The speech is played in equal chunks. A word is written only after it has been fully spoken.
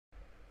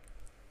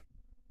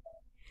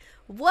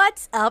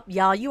What's up,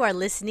 y'all? You are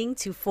listening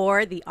to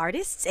For the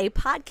Artists, a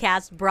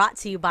podcast brought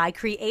to you by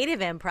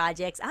Creative M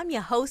Projects. I'm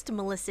your host,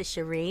 Melissa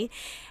Cherie.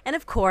 And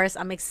of course,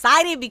 I'm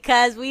excited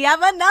because we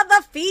have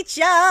another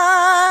feature.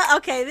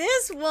 Okay,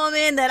 this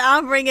woman that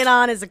I'm bringing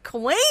on is a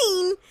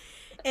queen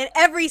in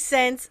every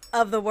sense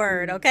of the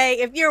word,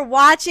 okay? If you're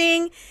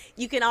watching,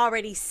 you can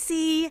already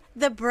see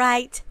the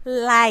bright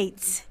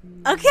lights,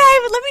 okay?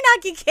 But let me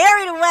not get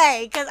carried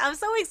away because I'm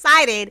so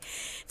excited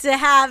to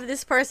have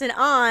this person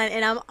on,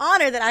 and I'm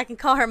honored that I can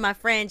call her my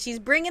friend. She's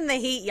bringing the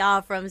heat,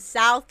 y'all, from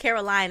South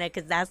Carolina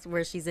because that's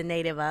where she's a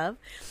native of.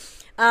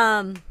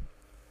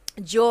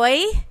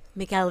 Joy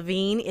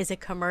MCELVEEN is a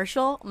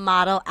commercial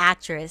model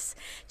actress,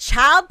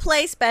 child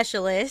play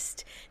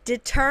specialist,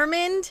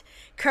 determined,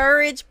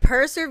 courage,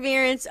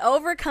 perseverance,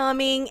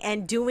 overcoming,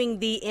 and doing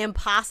the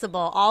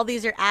impossible. All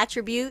these are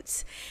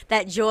attributes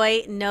that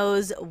Joy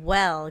knows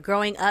well.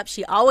 Growing up,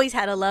 she always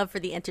had a love for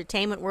the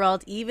entertainment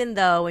world, even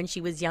though when she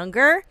was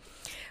younger,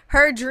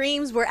 her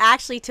dreams were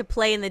actually to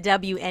play in the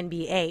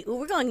WNBA. Ooh,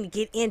 we're going to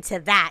get into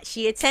that.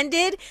 She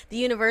attended the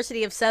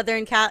University of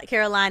Southern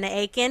Carolina,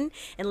 Aiken,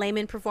 and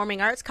Lehman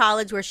Performing Arts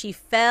College, where she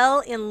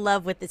fell in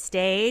love with the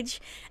stage.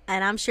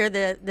 And I'm sure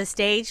the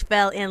stage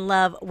fell in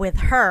love with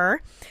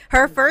her.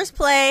 Her first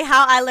play,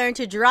 How I Learned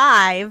to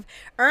Drive,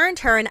 earned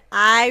her an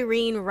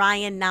Irene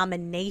Ryan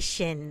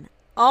nomination.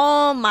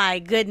 Oh my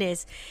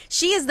goodness.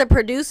 She is the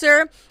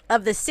producer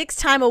of the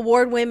 6-time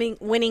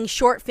award-winning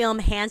short film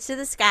Hands to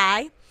the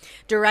Sky,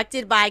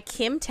 directed by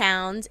Kim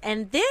Towns.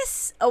 And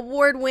this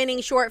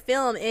award-winning short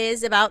film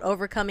is about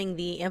overcoming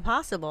the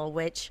impossible,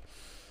 which,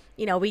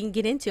 you know, we can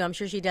get into. I'm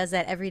sure she does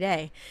that every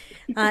day.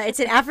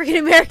 It's an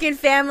African-American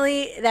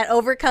family that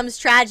overcomes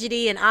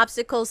tragedy and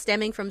obstacles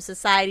stemming from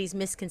society's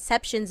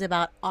misconceptions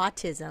about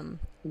autism,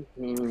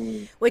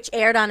 which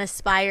aired on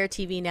Aspire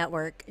TV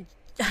network.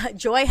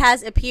 Joy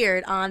has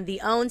appeared on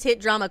the OWN's hit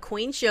drama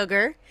Queen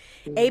Sugar,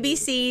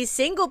 ABC's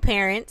Single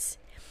Parents,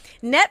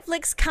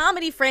 Netflix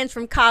comedy Friends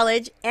from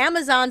College,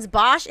 Amazon's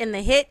Bosch, and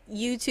the hit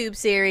YouTube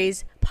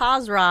series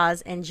Paws,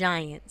 Raws, and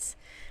Giants.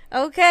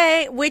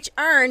 Okay, which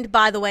earned,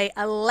 by the way,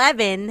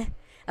 11.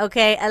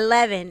 Okay,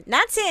 11.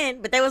 Not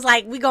 10, but they was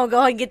like, we gonna go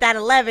ahead and get that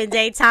 11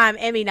 daytime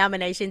Emmy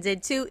nominations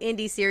and 2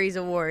 Indie Series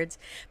Awards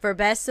for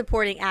Best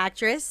Supporting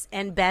Actress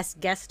and Best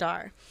Guest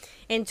Star.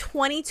 In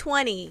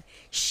 2020,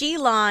 she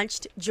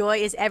launched Joy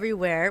is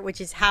Everywhere,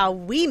 which is how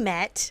we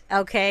met,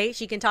 okay?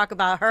 She can talk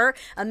about her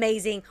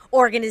amazing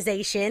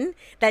organization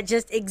that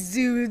just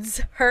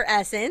exudes her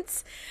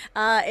essence.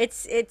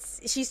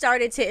 She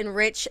started to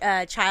enrich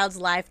a child's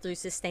life through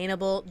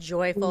sustainable,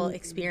 joyful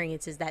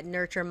experiences that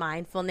nurture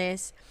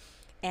mindfulness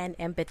and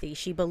empathy.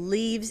 She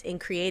believes in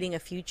creating a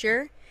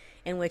future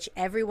in which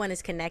everyone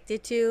is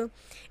connected to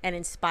and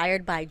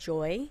inspired by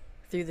joy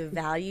through the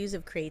values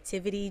of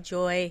creativity,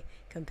 joy,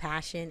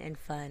 compassion, and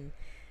fun.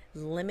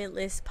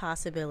 Limitless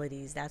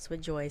possibilities. That's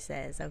what Joy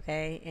says,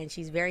 okay? And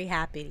she's very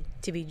happy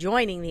to be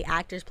joining the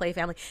Actors Play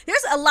family.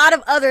 There's a lot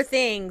of other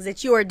things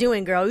that you are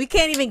doing, girl. We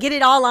can't even get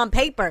it all on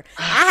paper.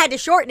 I had to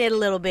shorten it a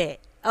little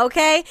bit,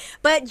 okay?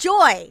 But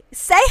Joy,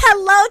 say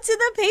hello to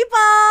the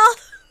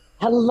people.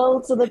 Hello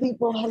to the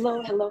people.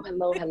 Hello,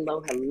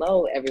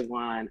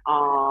 everyone.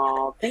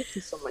 Thank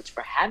you so much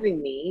for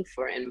having me,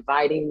 for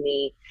inviting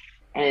me.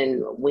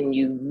 And when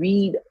you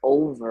read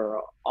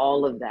over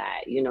all of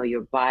that, you know,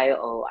 your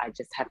bio, I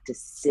just have to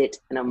sit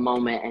in a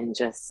moment and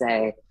just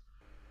say,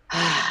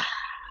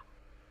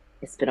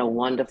 it's been a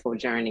wonderful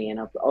journey. And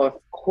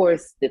of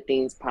course, the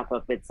things pop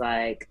up. It's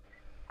like,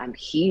 I'm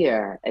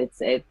here.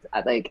 It's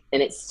like,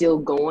 and it's still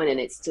going and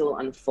it's still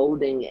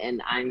unfolding.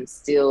 And I'm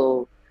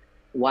still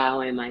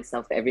wowing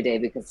myself every day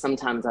because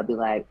sometimes I'll be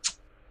like,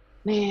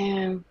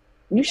 man,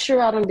 you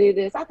sure I don't do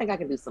this? I think I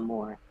can do some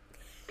more.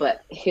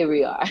 But here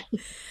we are.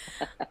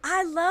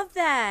 I love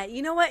that.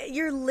 You know what?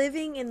 You're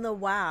living in the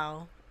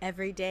wow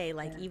every day,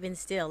 like even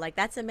still. Like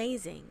that's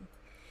amazing.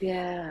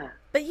 Yeah.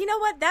 But you know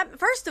what? That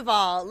first of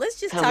all, let's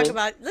just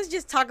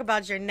talk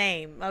about your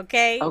name,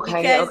 okay?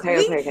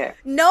 Okay.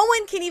 No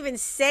one can even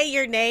say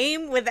your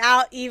name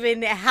without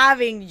even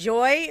having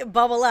joy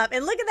bubble up.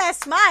 And look at that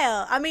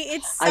smile. I mean,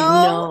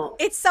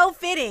 it's so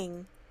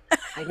fitting.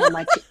 I know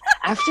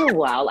after a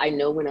while, I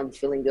know when I'm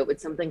feeling good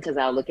with something because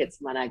I'll look at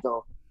someone and I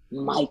go,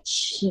 my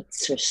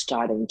cheeks are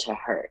starting to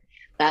hurt.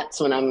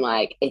 That's when I'm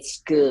like, it's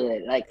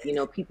good. Like, you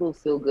know, people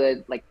feel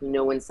good, like, you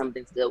know, when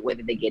something's good,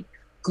 whether they get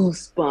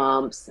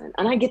goosebumps,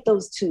 and I get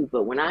those too.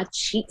 But when our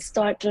cheeks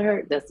start to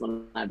hurt, that's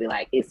when I'll be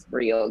like, it's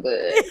real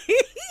good.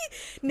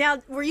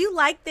 Now, were you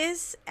like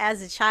this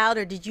as a child,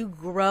 or did you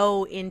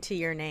grow into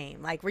your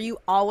name? Like, were you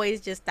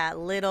always just that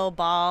little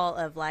ball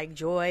of like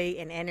joy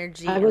and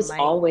energy? I was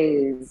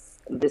always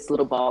this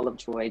little ball of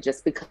joy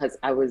just because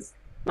I was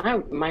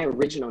my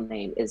original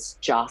name is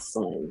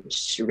Jocelyn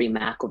Cherie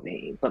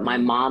McElveen, but my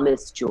mom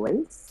is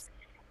Joyce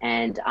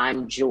and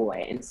I'm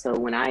Joy. And so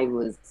when I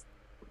was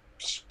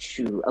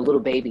a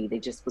little baby, they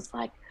just was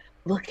like,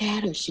 look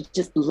at her, she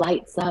just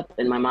lights up.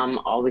 And my mom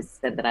always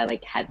said that I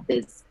like had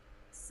this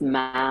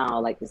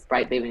smile, like this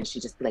bright baby, and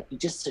she just be like, you're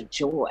just a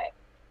joy.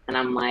 And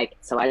I'm like,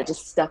 so I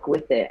just stuck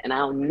with it. And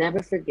I'll never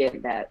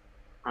forget that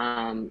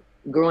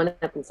growing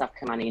up in South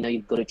Carolina, you know, you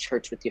go to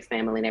church with your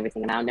family and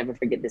everything. And I'll never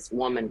forget this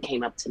woman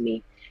came up to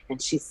me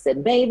and she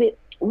said, "Baby,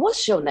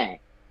 what's your name?"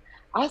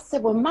 I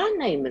said, "Well, my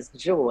name is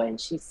Joy." And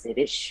she said,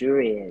 "It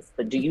sure is.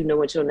 But do you know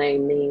what your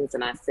name means?"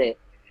 And I said,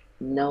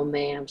 "No,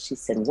 ma'am." She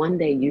said, "One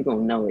day you're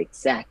going to know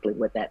exactly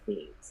what that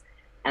means."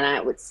 And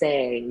I would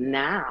say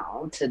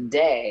now,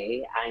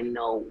 today, I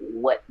know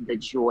what the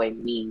joy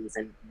means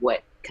and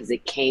what, because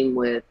it came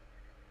with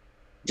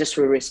just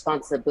a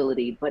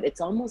responsibility, but it's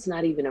almost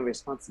not even a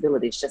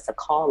responsibility. It's just a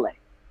calling.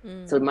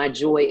 So Mm. my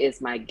joy is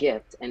my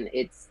gift and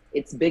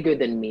it's bigger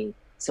than me.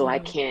 So I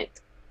Mm-hmm. can't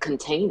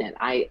contain it.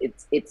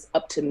 It's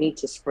up to me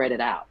to spread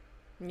it out.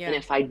 And Yeah.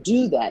 if I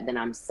do that, then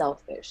I'm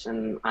selfish and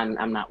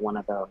I'm not one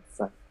of those.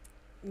 So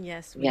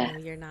Yes, we yeah. know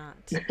you're not.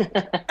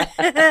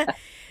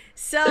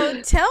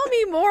 So tell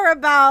me more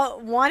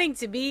about wanting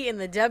to be in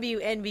the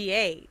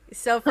WNBA.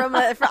 So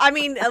I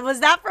mean, was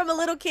that from a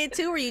little kid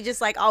too? Were you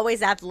just like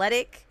always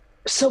athletic?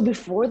 So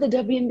before the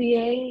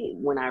WNBA,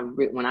 when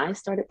I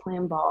started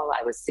playing ball,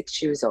 I was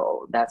 6 years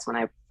old. That's when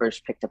I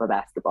first picked up a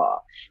basketball.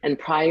 And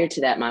prior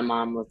to that, my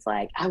mom was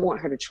like, "I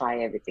want her to try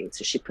everything."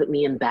 So she put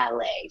me in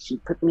ballet, she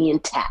put me in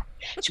tap,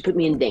 she put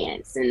me in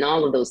dance, and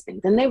all of those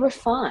things, and they were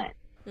fun.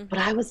 But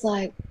Mm-hmm. I was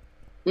like,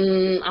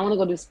 I want to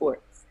go do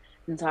sports.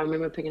 And so I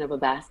remember picking up a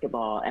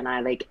basketball, and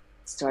I like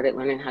started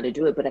learning how to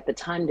do it. But at the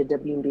time, the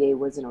WNBA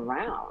wasn't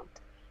around.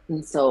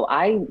 And so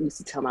I used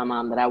to tell my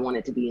mom that I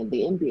wanted to be in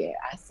the NBA.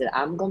 I said,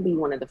 "I'm going to be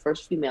one of the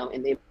first female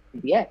in the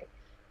NBA."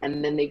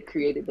 And then they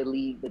created the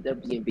league, the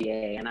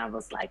WNBA. And I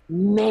was like,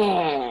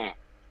 man.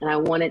 And I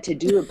wanted to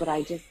do it, but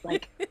I just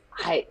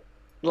I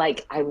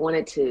I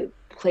wanted to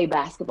play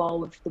basketball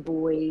with the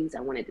boys.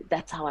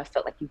 That's how I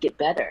felt like you get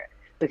better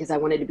because I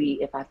wanted to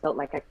be, if I felt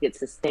like I could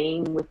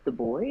sustain with the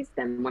boys,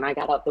 then when I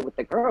got out there with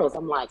the girls,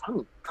 I'm like,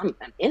 I'm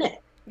in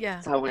it. Yeah.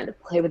 So I wanted to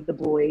play with the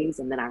boys,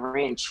 and then I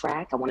ran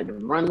track. I wanted to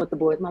run with the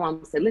boys. My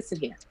mom said, "Listen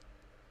here,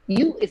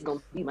 you is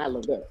gonna be my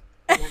little girl."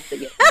 And I said,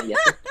 "Yes, ma'am, yes,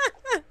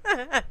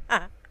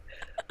 ma'am."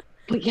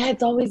 But yeah,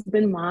 it's always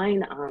been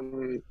mine.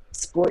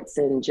 Sports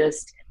and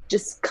just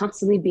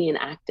constantly being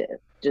active,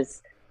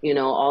 just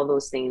all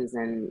those things,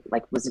 and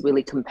like was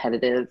really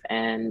competitive.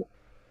 And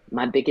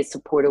my biggest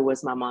supporter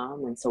was my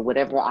mom, and so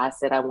whatever I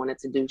said I wanted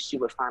to do, she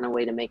would find a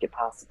way to make it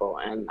possible.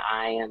 And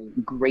I am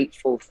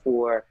grateful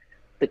for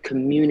the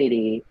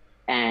community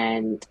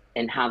and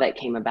how that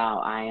came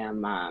about. I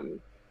am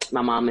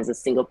my mom is a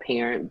single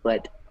parent,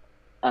 but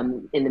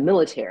in the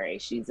military.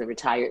 She's a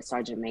retired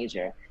sergeant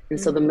major. And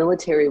so the Mm-hmm.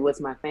 military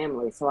was my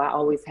family. So I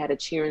always had a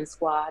cheering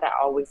squad. I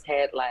always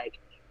had like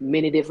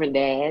many different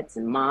dads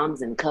and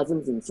moms and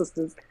cousins and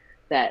sisters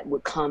that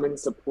would come and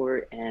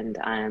support. And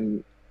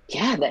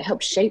yeah, that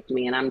helped shape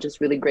me. And I'm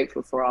just really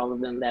grateful for all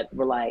of them that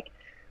were like,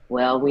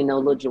 "Well, we know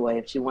little Joy.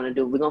 If she want to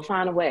do it, we're going to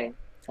find a way."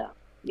 So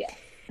yeah.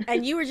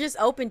 And you were just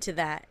open to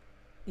that.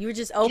 You were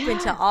just open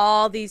to Yeah.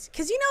 all these,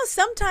 because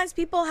sometimes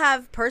people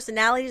have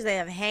personalities, they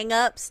have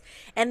hang-ups,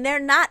 and they're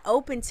not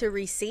open to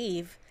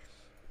receive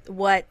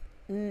what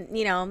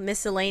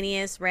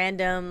miscellaneous,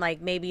 random,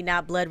 like maybe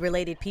not blood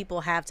related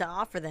people have to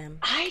offer them.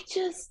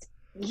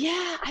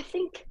 Yeah, I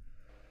think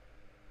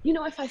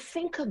if I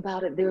think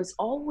about it, there's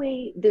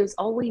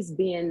always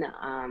been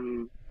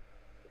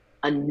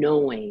a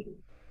knowing,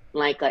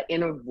 like an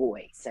inner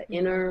voice,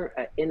 Mm-hmm.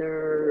 a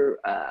inner.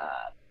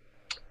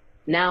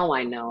 Now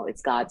I know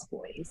it's God's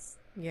voice,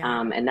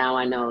 Yeah. and now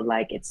I know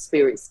like it's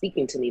spirit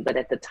speaking to me. But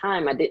at the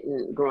time,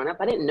 growing up,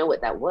 I didn't know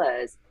what that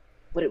was.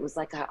 But it was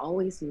like I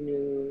always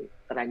knew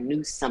that I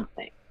knew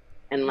something,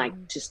 and like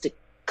Mm-hmm. just to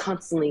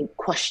constantly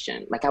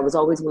question. Like I was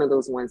always one of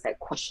those ones that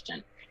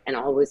questioned, and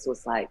always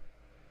was like,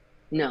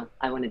 "No,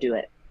 I want to do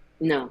it.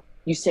 No,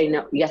 you say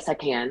no. Yes, I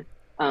can.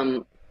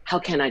 How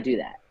can I do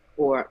that?"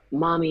 Or,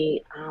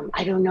 "Mommy,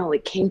 I don't know.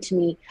 It came to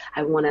me.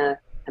 I want to."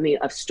 I mean,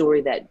 a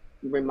story that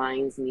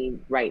reminds me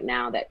right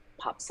now that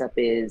pops up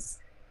is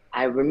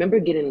I remember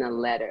getting a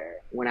letter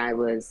when I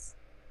was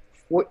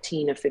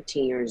 14 or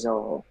 15 years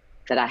old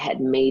that I had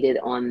made it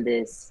on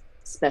this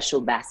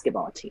special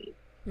basketball team.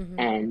 Mm-hmm.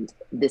 And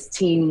this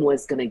team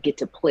was going to get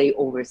to play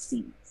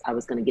overseas. I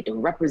was going to get to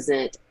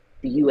represent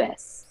the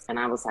US. And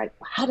I was like,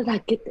 "How did I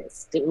get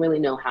this?" Didn't really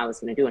know how I was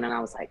going to do it. And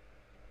I was like,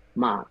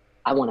 "Mom,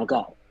 I want to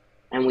go."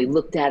 And we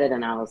looked at it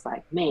and I was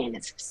like, "Man,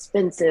 it's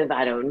expensive.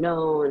 I don't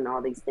know." And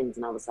all these things.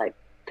 And I was like,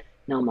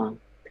 "No, Mom,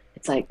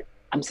 it's like,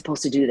 I'm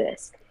supposed to do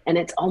this." And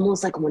it's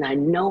almost like when I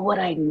know what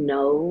I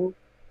know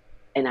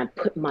and I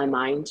put my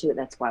mind to it,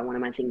 that's why one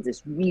of my things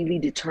is really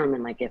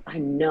determined. Like, if I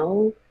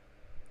know,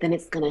 then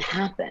it's going to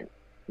happen.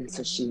 And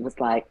so Mm-hmm. she was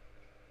like,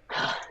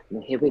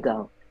 "Well, here we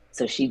go."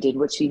 So she did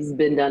what she's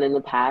been done in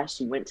the past.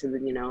 She went to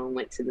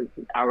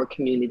our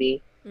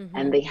community, Mm-hmm.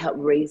 and they helped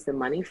raise the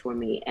money for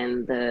me.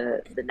 And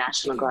the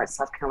National Guard,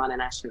 South Carolina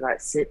National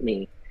Guard, sent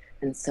me.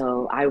 And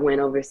so I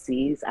went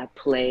overseas. I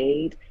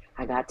played.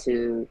 I got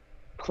to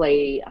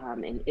play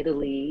in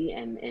Italy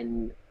and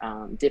in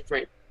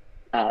different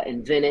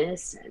in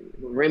Venice and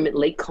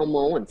Lake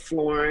Como and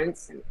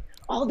Florence and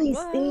all these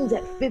things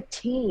at What?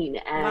 15,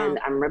 and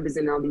Wow. I'm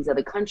representing all these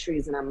other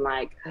countries, and I'm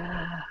like,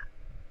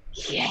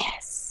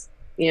 yes,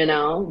 you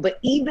know. But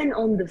even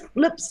on the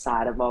flip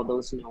side of all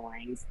those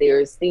knowings,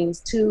 there's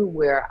things too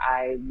where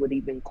I would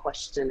even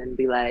question and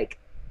be like,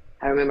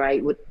 I remember I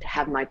would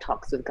have my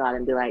talks with God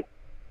and be like,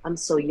 I'm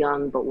so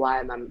young, but why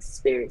am I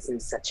experiencing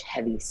such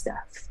heavy stuff?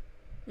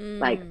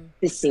 Like, Mm.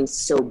 this seems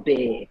so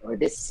big, or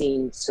this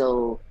seems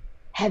so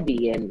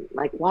heavy, and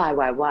like, why?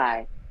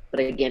 But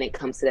again, it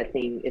comes to that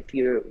thing. If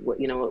you're,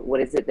 you know, what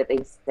is it that they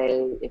say?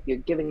 If you're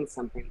giving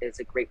something, there's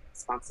a great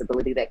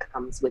responsibility that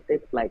comes with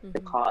it, like the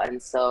Mm-hmm. call.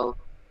 And so,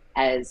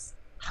 as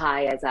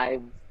high as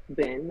I've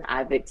been,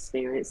 I've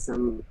experienced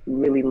some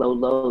really low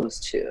lows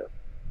too.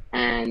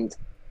 And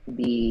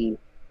the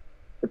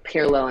the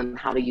parallel, and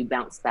how do you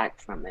bounce back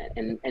from it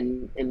and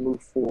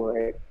move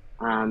forward.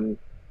 Um,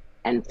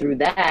 and through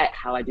that,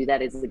 how I do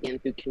that is again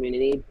through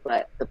community,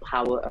 but the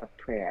power of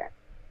prayer.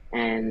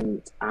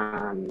 And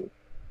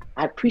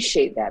I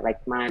appreciate that. Like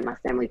my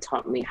family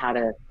taught me how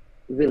to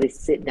really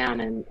sit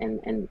down and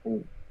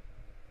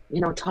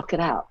you know, talk it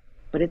out.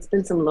 But it's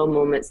been some low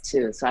moments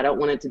too. So I don't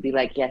want it to be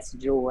like, yes,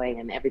 joy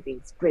and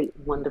everything's great,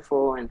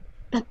 wonderful, and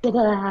da da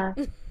da.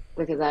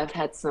 Because I've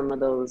had some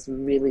of those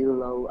really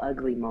low,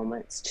 ugly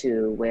moments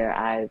too, where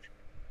I've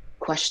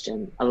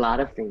questioned a lot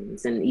of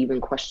things and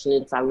even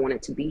questioned if I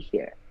wanted to be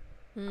here.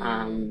 Mm.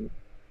 Um,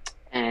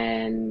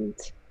 and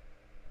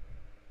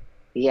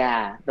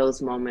yeah,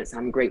 those moments,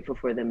 I'm grateful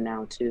for them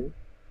now too,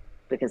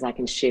 because I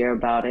can share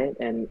about it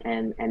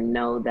and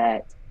know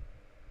that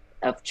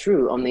of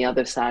true on the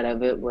other side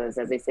of it was,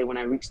 as they say, when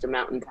I reached the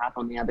mountaintop,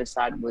 on the other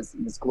side was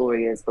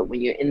glorious. But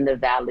when you're in the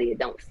valley, it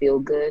don't feel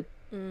good.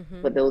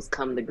 Mm-hmm. But those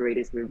come the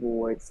greatest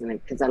rewards, and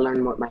because I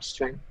learned what my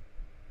strength,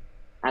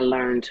 I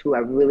learned who I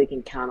really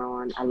can count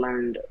on. I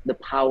learned the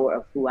power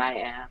of who I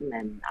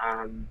am,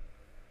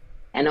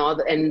 and all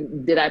the,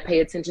 and did I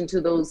pay attention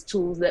to those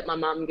tools that my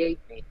mom gave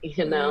me,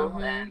 you know,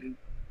 Mm-hmm.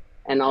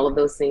 and all of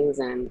those things,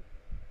 and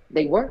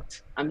they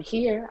worked. I'm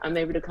here. I'm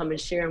able to come and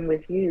share them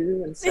with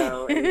you, and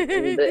so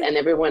and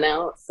everyone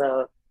else.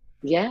 So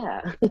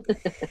yeah.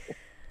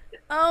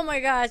 Oh my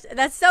gosh,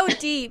 that's so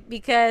deep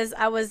because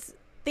I was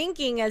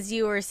thinking as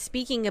you were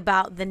speaking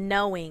about the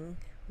knowing,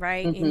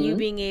 right? And you Mm-hmm.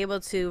 being able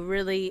to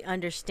really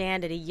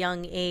understand at a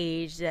young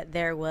age that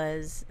there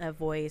was a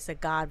voice, a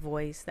God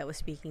voice that was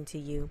speaking to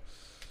you.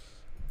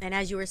 And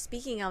as you were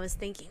speaking, I was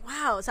thinking,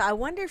 wow, so I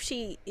wonder if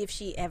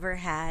she ever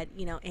had,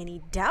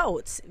 any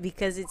doubts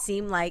because it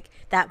seemed like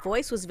that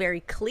voice was very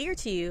clear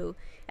to you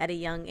at a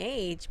young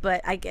age, but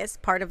I guess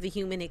part of the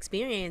human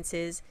experience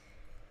is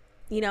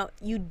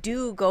you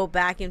do go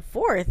back and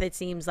forth, it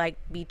seems like,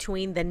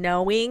 between the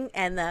knowing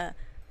and the,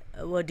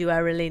 well, do I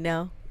really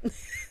know?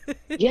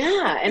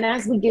 Yeah, and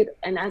as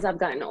I've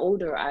gotten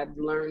older, I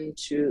learned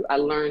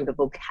the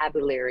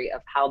vocabulary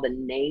of how to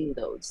name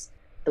those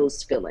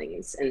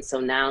feelings. And so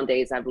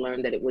nowadays I've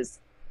learned that it was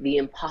the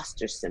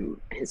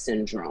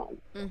syndrome,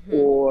 Mm-hmm.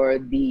 or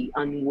the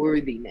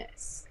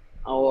unworthiness,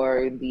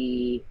 or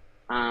the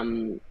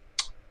um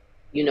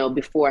you know,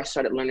 before I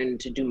started learning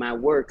to do my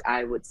work,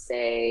 I would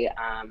say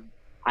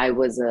I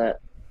was a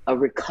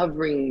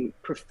recovering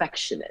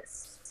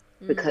perfectionist,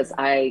 because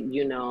Mm.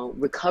 you know,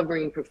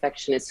 recovering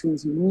perfectionist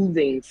who's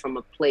moving from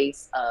a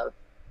place of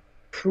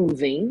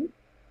proving,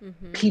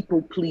 Mm-hmm.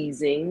 people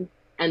pleasing,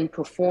 and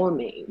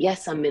performing.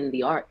 Yes, I'm in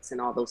the arts and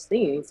all those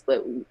things,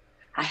 but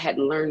I had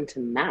learned to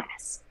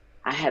mask.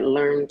 I had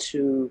learned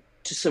to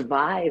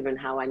survive and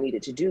how I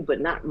needed to do, but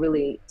not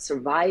really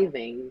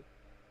surviving,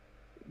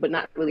 but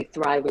not really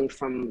thriving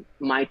from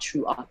my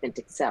true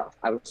authentic self.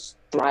 I was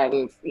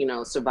thriving, you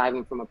know,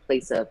 surviving from a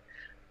place of,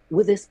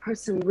 will this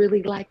person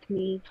really like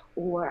me?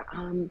 Or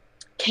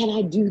can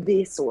I do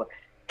this? Or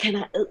can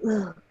I,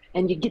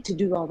 and you get to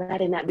do all that.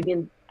 And that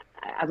began,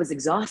 I was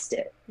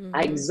exhausted.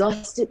 I Mm-hmm.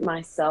 exhausted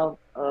myself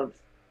of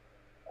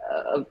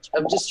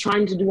just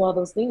trying to do all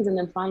those things. And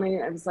then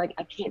finally I was like,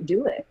 I can't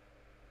do it,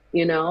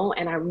 you know?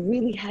 And I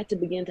really had to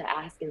begin to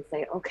ask and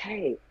say,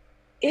 okay,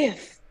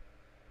 if,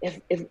 if,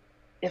 if,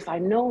 if I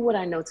know what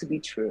I know to be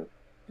true,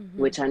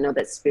 Mm-hmm. which I know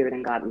that Spirit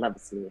and God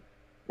loves me,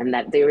 and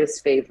that there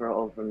is favor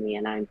over me,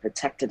 and I'm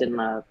protected in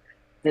love,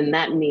 then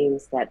that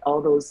means that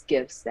all those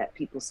gifts that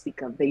people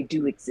speak of, they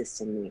do exist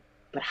in me.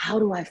 But how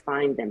do I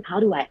find them? How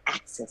do I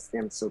access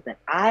them so that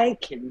I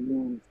can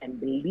move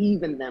and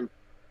believe in them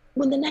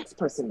when the next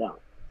person don't?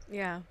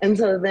 Yeah. And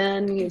so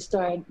then you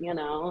start, you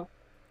know,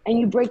 and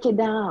you break it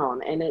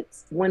down, and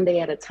it's one day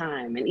at a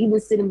time. And even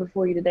sitting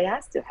before you today, I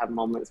still have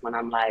moments when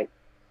I'm like,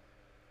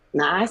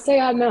 now I say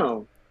I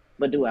know,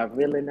 but do I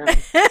really know?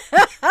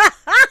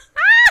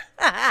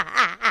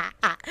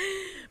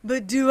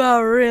 But do I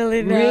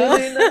really know?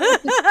 Really know?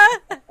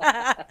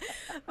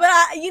 But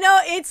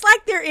it's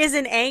like there is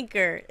an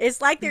anchor.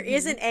 It's like there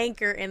is Mm-hmm. an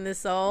anchor in the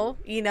soul.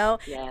 Yes.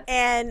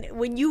 And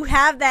when you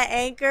have that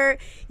anchor,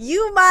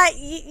 you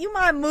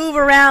might move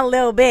around a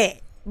little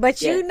bit,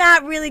 but you're Yes.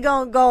 not really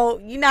gonna go.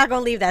 You're not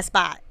gonna leave that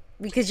spot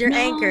because you're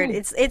anchored. No.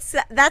 It's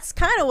that's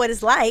kind of what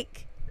it's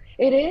like.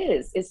 It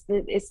is. It's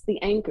the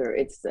anchor.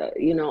 It's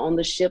on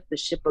the ship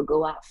will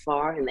go out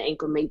far, and the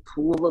anchor may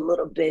pull a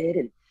little bit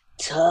and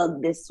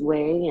tug this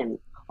way and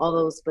all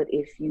those. But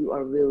if you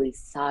are really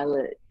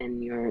solid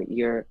in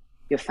your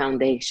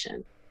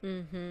foundation,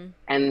 Mm-hmm.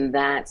 and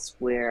that's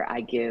where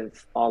I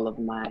give all of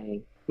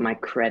my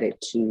credit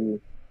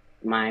to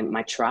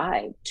my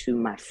tribe, to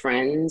my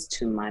friends,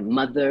 to my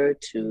mother,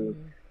 to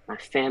Mm-hmm. my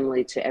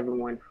family, to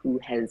everyone who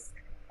has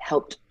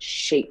helped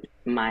shape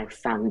my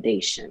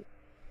foundation.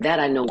 That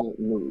I know won't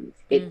move.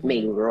 It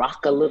may Mm-hmm.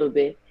 rock a little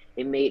bit,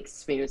 it may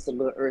experience a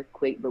little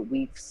earthquake, but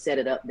we've set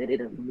it up that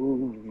it'll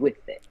move with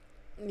it,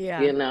 Yeah.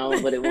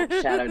 but it won't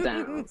shatter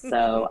down.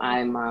 So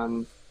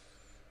I'm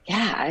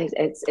yeah,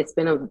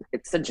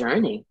 it's a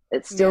journey.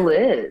 It still Yeah.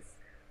 is.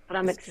 But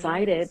I'm Still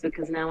excited is.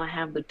 because now I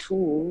have the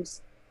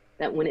tools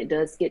that when it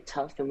does get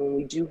tough and when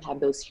we do have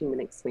those human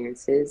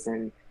experiences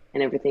and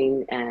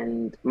everything.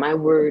 And my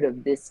word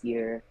of this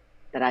year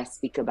that I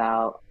speak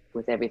about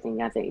with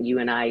everything, I think you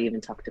and I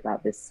even talked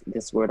about this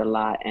word a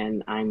lot,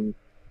 and I'm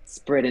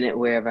spreading it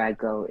wherever I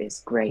go,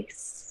 is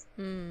grace.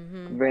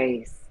 Mm-hmm.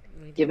 Grace.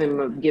 We did talk Giving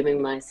about that.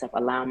 giving myself,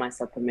 allowing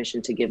myself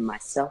permission to give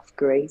myself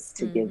grace,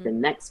 to give Mm-hmm. the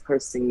next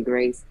person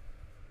grace,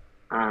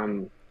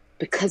 um,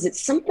 because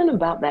it's something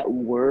about that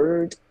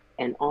word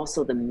and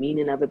also the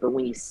meaning of it. But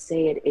when you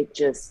say it,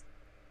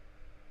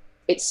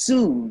 it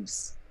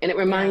soothes and it Yeah.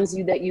 reminds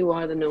you that you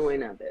are the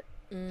knowing of it.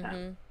 So,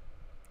 Mm-hmm.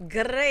 uh,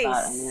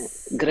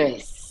 Grace.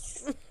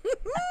 grace.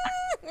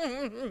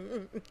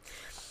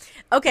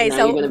 Okay, Now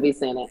you're gonna so be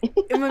saying it.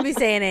 I'm gonna be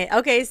saying it.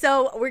 Okay,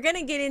 so we're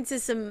gonna get into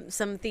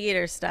some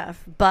theater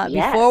stuff, but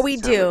before Yes, we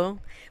tell me. do,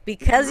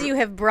 because you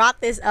have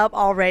brought this up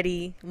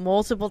already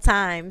multiple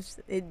times,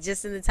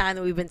 just in the time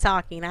that we've been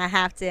talking, I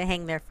have to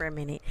hang there for a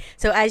minute.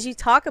 So as you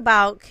talk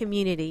about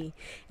community,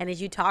 and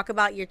as you talk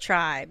about your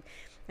tribe,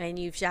 and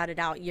you've shouted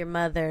out your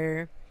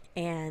mother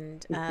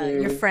and your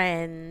Mm-hmm.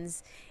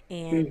 friends,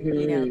 and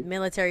Mm-hmm.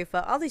 military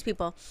folk, all these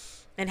people,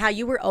 and how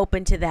you were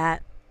open to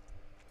that.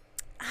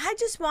 I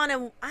just want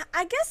to.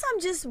 I guess I'm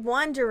just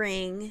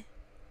wondering,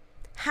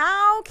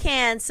 how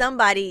can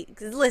somebody,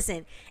 'cause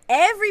listen,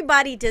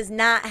 everybody does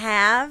not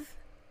have,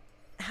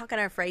 how can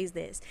I phrase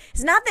this?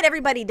 It's not that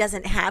everybody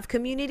doesn't have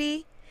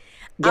community.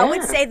 I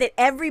would Yeah. say that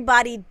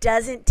everybody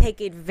doesn't take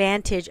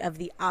advantage of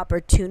the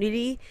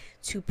opportunity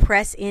to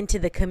press into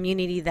the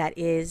community that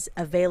is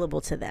available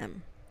to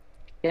them,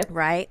 Yep.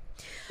 right?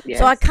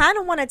 So I Yes. kind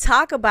of want to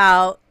talk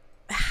about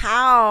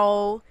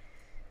how,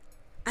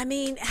 I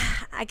mean,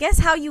 I guess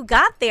how you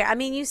got there. I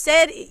mean, you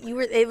said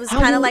it was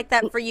How kind of you? like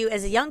that for you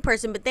as a young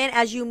person, but then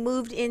as you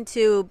moved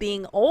into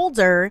being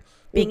older,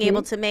 being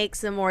able Mm-hmm. to make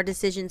some more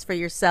decisions for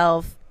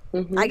yourself, I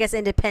Mm-hmm. guess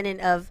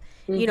independent of,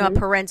 a Mm-hmm.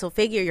 parental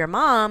figure, your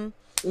mom,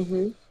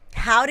 Mm-hmm.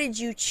 how did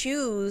you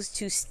choose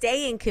to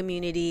stay in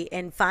community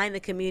and find the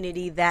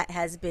community that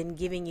has been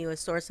giving you a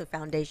source of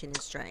foundation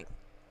and strength?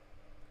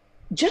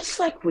 Just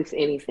like with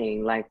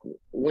anything, like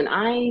when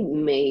I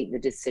made the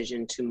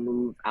decision to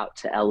move out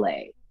to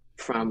LA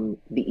from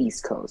the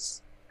East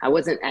Coast, I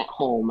wasn't at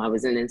home. I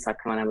was in South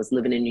Carolina. I was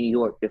living in New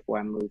York before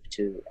I moved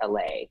to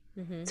LA.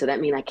 Mm-hmm. So that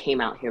means I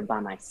came out here by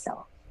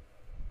myself.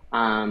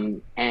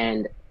 And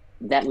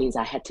that means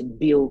I had to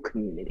build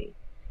community.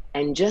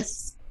 And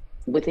just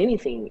with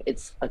anything,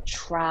 it's a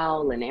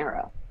trial and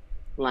error.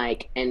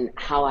 Like, and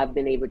how I've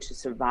been able to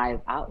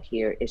survive out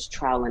here is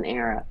trial and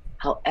error.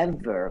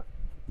 However,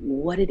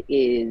 what it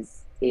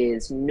is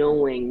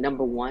knowing,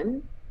 number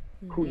one,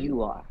 who Mm-hmm.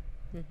 you are.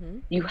 Mm-hmm.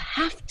 You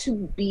have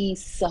to be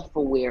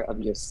self-aware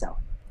of yourself.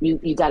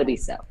 You got to be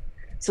self.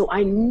 So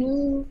I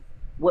knew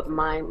what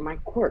my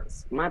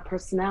quirks, my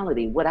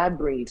personality, what I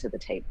bring to the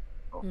table.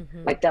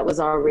 Mm-hmm. Like that was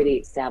already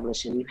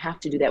established, and you have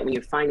to do that when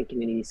you're finding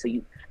community. So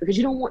you, because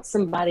you don't want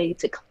somebody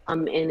to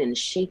come in and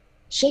shake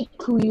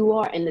who you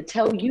are and to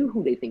tell you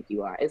who they think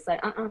you are. It's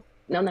like,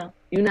 no,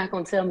 you're not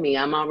gonna tell me.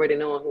 I'm already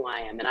knowing who I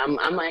am, and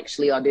I'm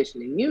actually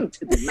auditioning you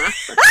to be my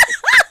friend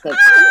because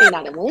I may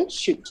not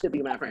want you to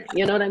be my friend.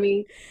 You know what I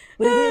mean?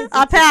 But it is.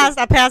 I passed.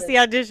 I passed A the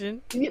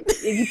audition. you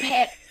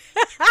pat.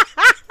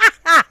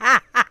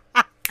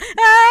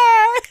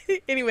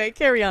 Anyway,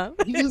 carry on.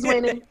 You was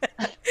winning,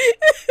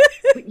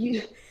 but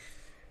you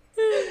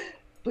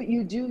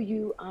do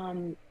you.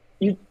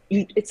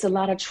 It's a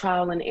lot of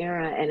trial and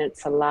error, and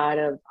it's a lot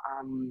of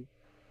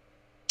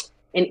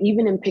and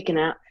even in picking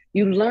out,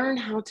 you learn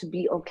how to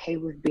be okay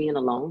with being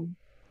alone.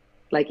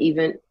 Like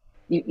even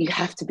you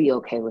have to be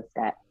okay with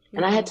that.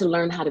 And I had Mm-hmm. to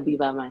learn how to be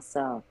by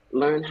myself.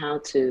 Learn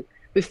how to,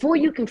 before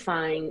you can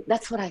find.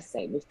 That's what I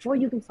say. Before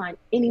you can find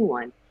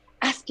anyone,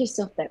 ask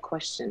yourself that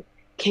question: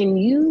 can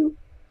you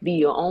be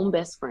your own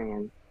best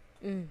friend?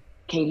 Mm.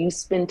 Can you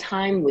spend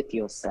time with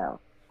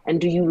yourself? And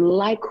do you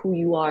like who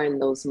you are in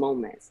those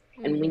moments?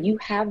 And when Mm-hmm. you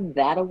have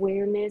that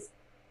awareness,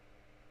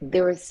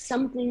 there is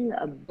something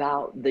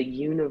about the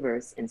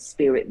universe and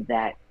spirit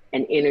that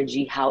and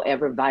energy,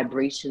 however,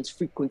 vibrations,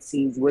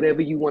 frequencies,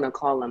 whatever you want to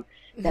call them,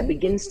 that Mm-hmm.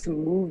 begins to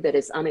move that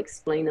is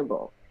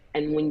unexplainable.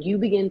 And when you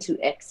begin to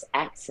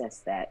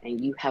access that and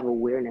you have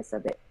awareness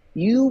of it,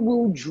 you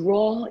will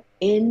draw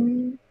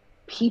in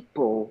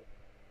people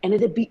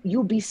And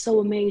you'll be so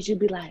amazed. You'll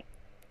be like,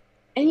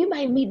 and you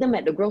might meet them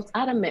at the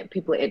I done met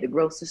people at the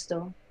grocery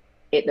store,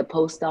 at the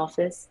post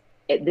office,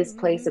 at this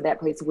place or that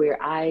place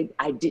where I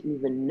didn't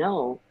even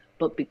know.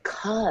 But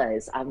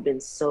because I've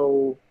been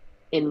so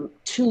in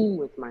tune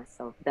with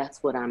myself,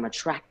 that's what I'm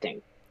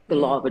attracting. The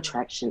law of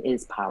attraction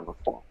is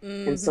powerful.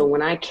 And so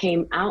when I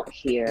came out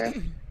here,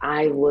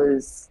 I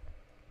was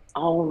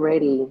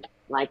already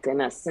like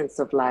in a sense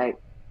of like,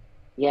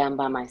 yeah, I'm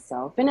by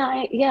myself. And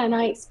I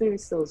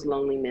experienced those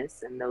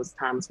loneliness and those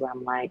times where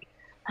I'm like,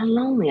 I'm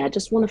lonely. I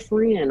just want a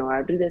friend, or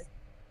I do this.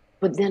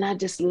 But then I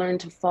just learned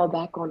to fall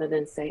back on it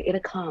and say,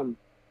 it'll come.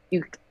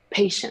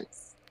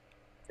 Patience.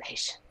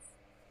 Patience.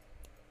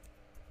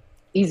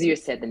 Easier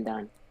said than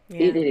done.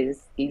 Yeah. It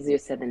is easier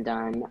said than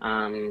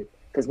done.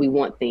 Because we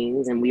want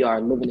things, and we are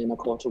living in a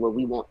culture where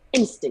we want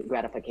instant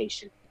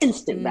gratification,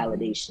 instant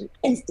validation,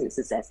 instant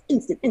success,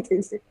 instant.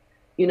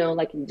 You know,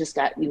 like you just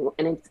got you,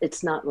 and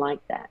it's not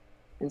like that.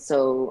 And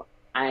so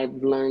I've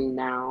learned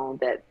now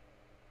that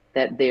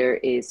there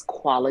is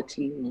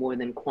quality more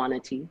than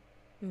quantity.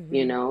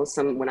 You know,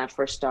 when I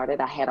first started,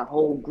 I had a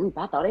whole group.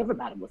 I thought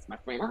everybody was my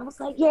friend. I was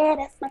like, yeah,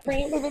 that's my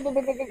friend.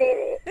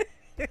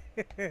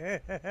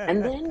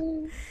 And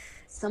then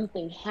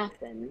something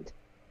happened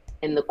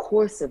in the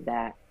course of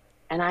that.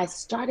 And I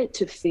started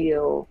to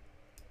feel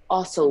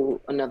also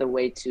another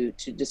way to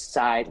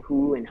decide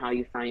who and how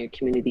you find your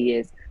community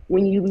is.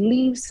 When you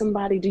leave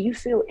somebody, do you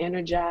feel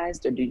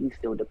energized or do you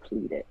feel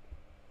depleted?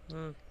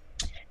 You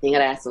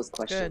gotta ask those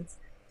questions.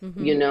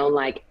 You know,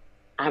 like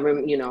I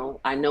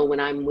know when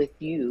I'm with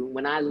you,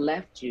 when I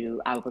left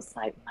you, I was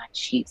like, my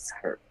cheeks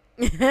hurt.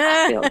 I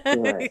felt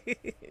good.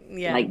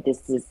 Yeah. Like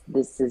this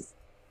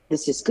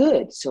is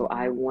good. So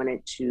I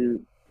wanted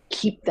to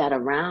keep that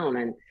around.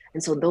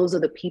 And so those are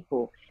the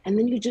people. And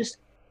then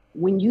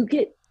when you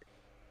get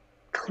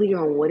clear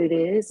on what it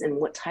is and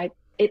what type,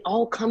 it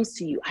all comes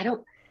to you.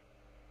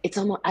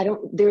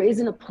 There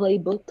isn't a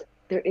playbook.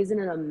 There isn't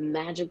a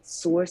magic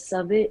source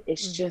of it.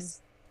 It's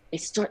just,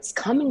 it starts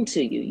coming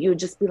to you. You'll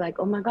just be like,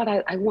 oh my God,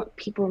 I want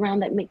people around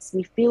that makes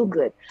me feel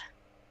good.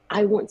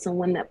 I want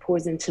someone that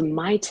pours into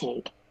my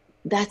tank.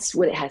 That's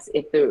what it has.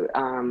 It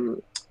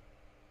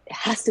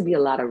has to be a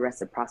lot of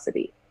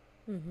reciprocity.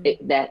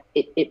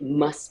 It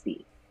must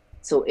be.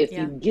 So if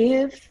you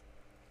give,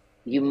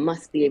 you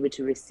must be able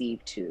to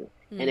receive too.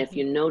 And if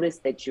you notice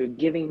that you're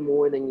giving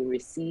more than you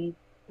receive,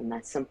 then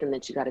that's something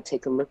that you got to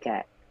take a look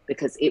at,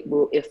 because it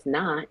will, if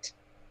not,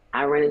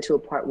 I ran into a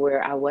part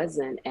where I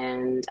wasn't,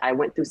 and I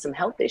went through some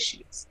health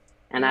issues,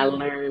 and I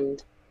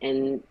learned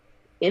in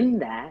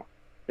that,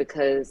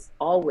 because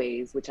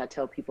always, which I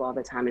tell people all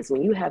the time, is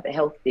when you have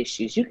health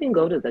issues, you can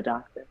go to the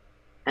doctor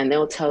and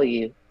they'll tell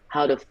you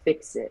how to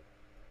fix it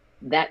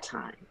that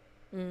time.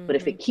 But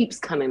if it keeps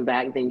coming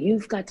back, then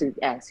you've got to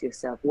ask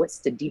yourself, what's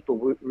the deeper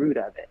root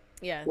of it?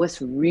 Yeah.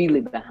 What's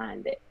really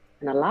behind it?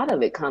 And a lot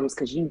of it comes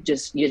because you're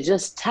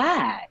just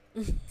tired.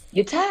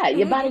 You're tired.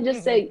 Your body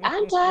just say,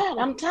 I'm tired.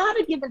 I'm tired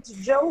of giving to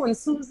Joe and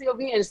Susie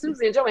over here, and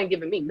Susie and Joe ain't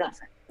giving me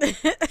nothing.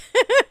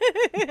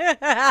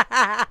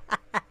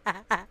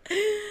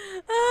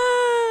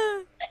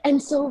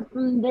 And so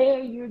from there,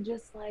 you're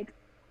just like,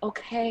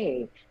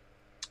 okay,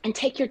 and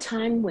take your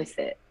time with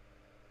it,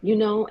 you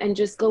know, and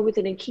just go with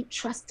it and keep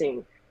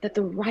trusting that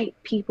the right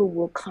people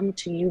will come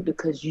to you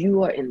because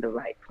you are in the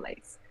right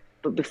place.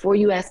 But before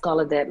you ask all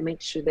of that,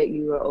 make sure that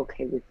you are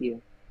okay with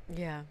you.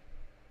 Yeah.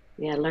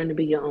 Yeah, learn to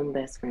be your own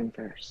best friend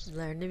first.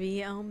 Learn to be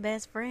your own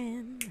best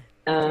friend.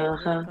 Uh-huh.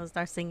 We're not gonna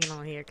start singing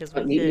on here because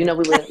you know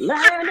we will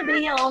learn to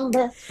be your own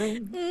best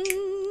friend.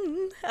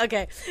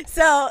 Okay,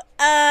 so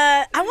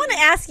I want to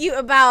ask you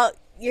about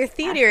your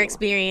theater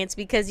experience,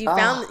 because you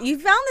found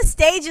the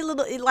stage a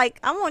little, like,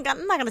 I'm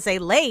not gonna say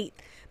late,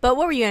 but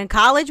what were you in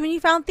college when you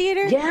found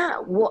theater? Yeah,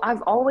 well,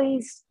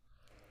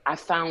 I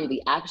found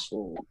the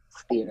actual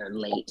theater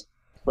late,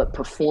 but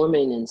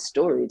performing and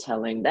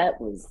storytelling,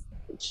 that was,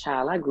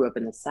 child, I grew up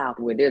in the South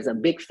where there's a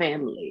big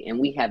family and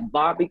we have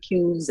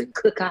barbecues and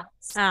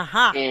cookouts.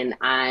 And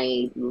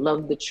I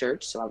loved the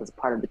church. So I was a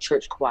part of the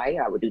church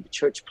choir. I would do the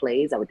church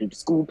plays. I would do the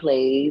school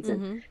plays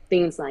and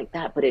things like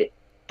that.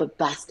 But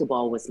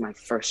basketball was my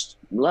first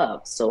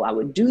love. So I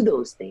would do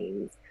those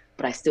things,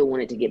 but I still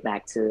wanted to get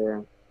back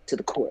to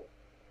the court.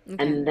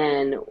 Okay. And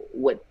then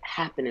what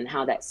happened and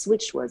how that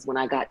switch was when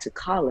I got to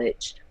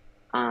college,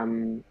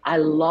 I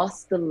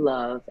lost the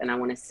love, and I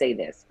want to say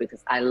this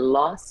because I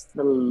lost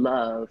the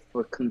love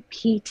for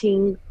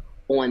competing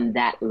on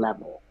that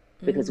level.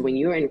 Because when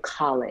you're in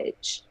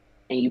college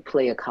and you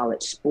play a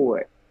college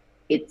sport,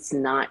 it's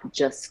not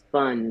just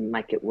fun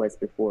like it was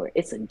before.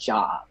 It's a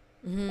job.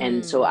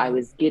 And so I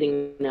was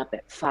getting up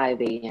at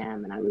 5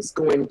 a.m. and I was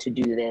going to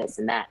do this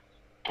and that,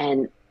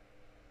 and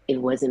it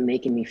wasn't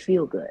making me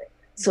feel good.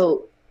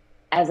 So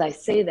as I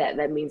say that,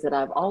 that means that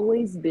I've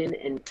always been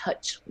in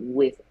touch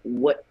with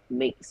what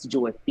makes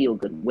joy feel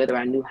good, whether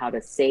I knew how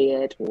to say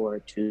it or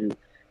to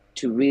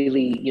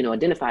really, you know,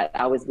 identify it.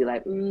 I always be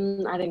like,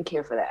 I didn't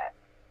care for that.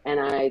 And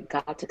I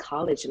got to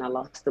college and I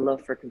lost the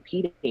love for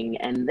competing.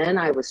 And then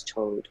I was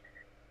told,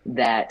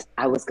 that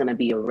I was going to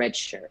be a red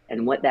shirt.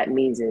 And what that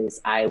means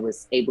is I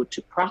was able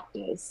to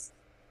practice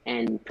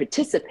and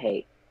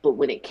participate, but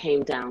when it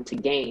came down to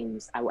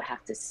games, I would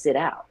have to sit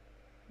out.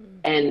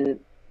 And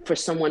for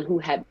someone who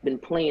had been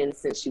playing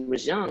since she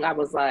was young, I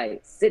was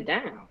like, sit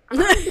down. I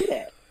don't do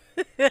that.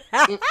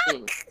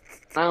 Mm-mm.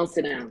 I don't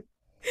sit down.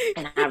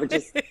 And I would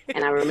just,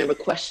 and I remember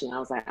questioning. I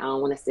was like, I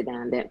don't want to sit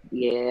down. Then,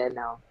 yeah,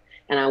 no.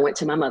 And I went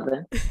to my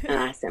mother and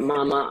I said,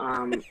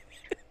 Mama,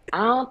 I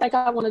don't think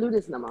I want to do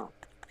this no more.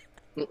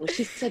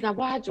 She said, now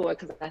why, Joy?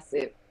 Because I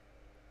said,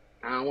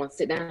 I don't want to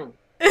sit down.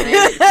 I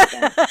ain't meant to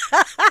sit down.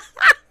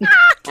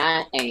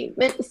 I ain't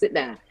meant to sit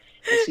down.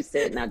 And she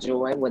said, now,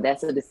 Joy, well,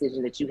 that's a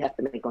decision that you have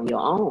to make on your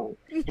own.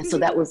 And so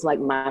that was like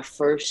my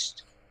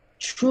first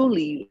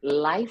truly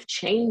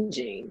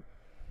life-changing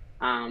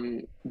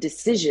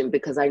decision,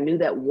 because I knew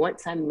that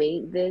once I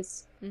made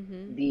this,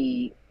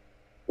 the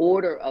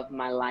order of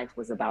my life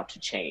was about to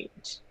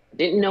change.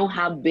 Didn't know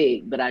how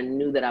big, but I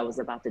knew that I was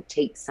about to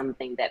take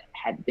something that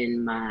had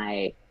been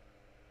my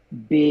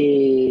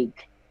big,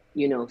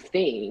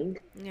 thing.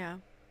 Yeah.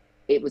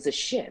 It was a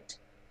shift.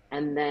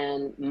 And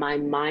then my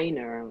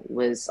minor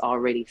was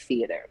already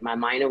theater. My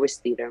minor was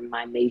theater.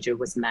 My major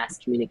was mass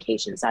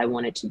communications. I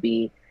wanted to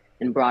be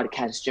in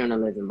broadcast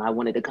journalism. I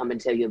wanted to come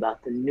and tell you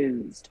about the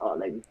news,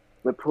 darling.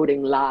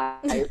 Reporting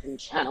live in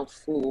Channel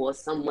 4.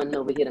 Someone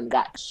over here done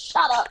got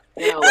shot up.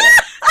 You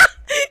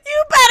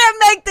better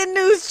make the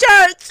news,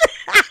 church.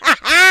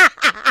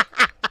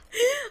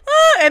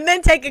 And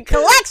then take a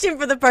collection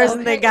for the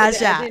person that got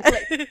shot.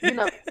 Thank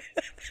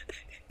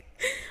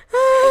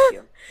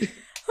you.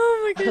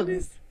 Oh my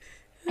goodness.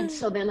 And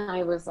so then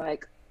I was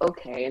like,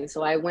 okay. And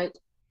so I was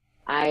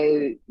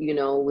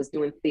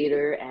doing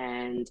theater,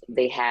 and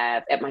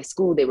at my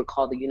school, they were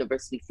called the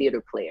University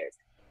Theater Players.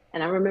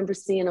 And I remember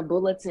seeing a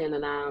bulletin,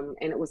 and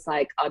it was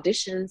like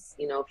auditions,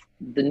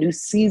 the new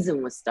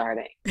season was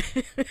starting.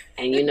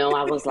 And,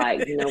 I was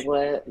like, you know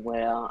what?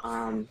 Well,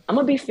 I'm going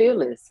to be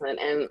fearless, and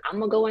I'm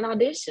going to go and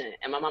audition.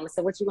 And my mama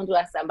said, what you going to do?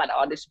 I said, I'm about to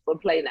audition for a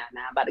play now.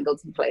 Now I'm about to go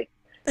to the play.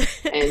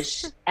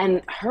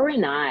 And her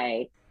and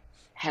I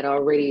had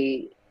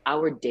already,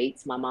 our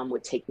dates, my mom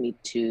would take me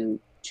to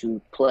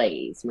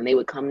plays. When they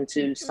would come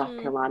to South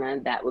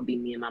Carolina, that would be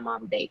me and my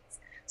mom dates.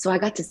 So I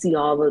got to see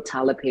all the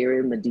Tyler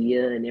Perry,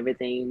 Medea, and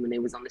everything when they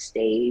was on the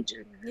stage.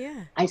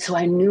 And so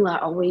I knew I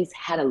always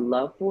had a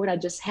love for it. I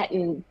just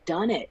hadn't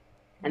done it.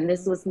 And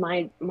this was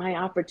my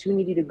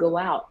opportunity to go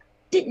out.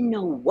 Didn't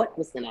know what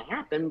was going to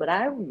happen, but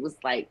I was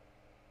like,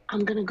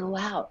 I'm going to go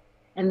out.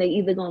 And they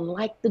either going to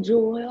like the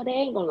joy or they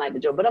ain't going to like the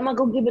joy, but I'm going to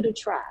go give it a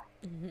try.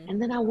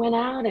 And then I went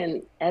out,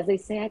 and as they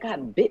say, I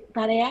got bit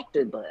by the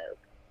actor bug.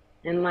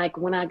 And like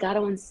when I got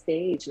on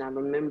stage, and I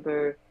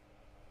remember,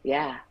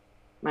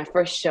 my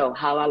first show,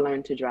 How I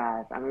Learned to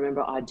Drive. I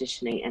remember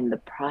auditioning and the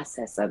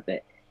process of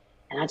it.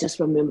 And I just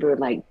remember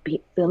like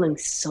feeling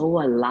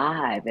so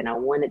alive, and I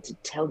wanted to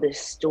tell this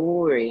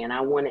story, and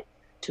I wanted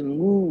to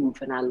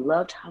move. And I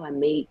loved how I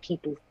made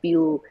people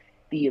feel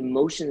the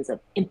emotions of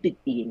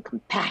empathy and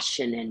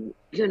compassion and,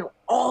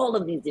 all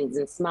of these things,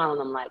 and smile.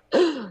 And I'm like,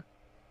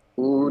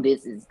 ooh,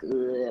 this is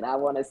good. I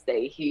want to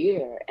stay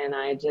here. And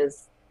I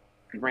just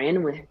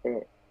ran with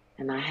it,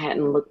 and I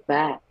hadn't looked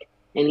back.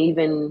 And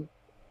even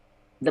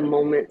the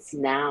moments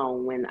now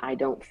when I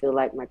don't feel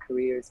like my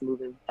career is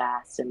moving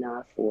fast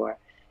enough, or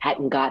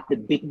hadn't got the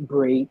big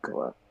break,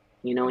 or,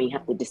 you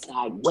have to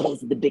decide what is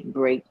the big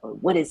break, or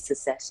what is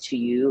success to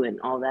you, and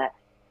all that.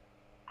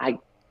 I'm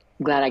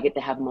glad I get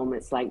to have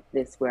moments like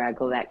this where I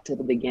go back to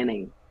the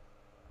beginning,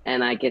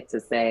 and I get to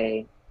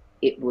say,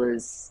 it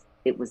was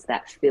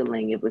that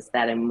feeling, it was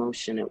that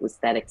emotion, it was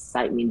that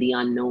excitement, the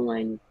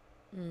unknown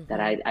that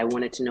I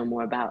wanted to know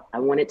more about. I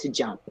wanted to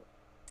jump.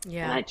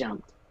 Yeah. And I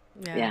jumped.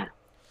 Yeah.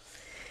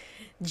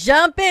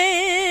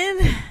 Jumping.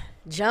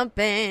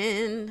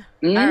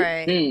 All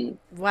right.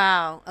 Mm-hmm.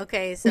 Wow.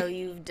 Okay, so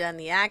you've done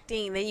the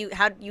acting, then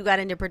how you got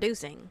into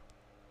producing?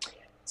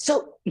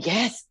 So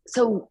yes,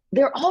 so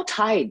they're all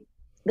tied.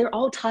 They're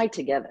all tied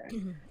together.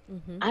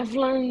 I've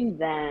learned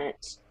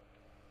that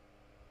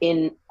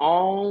in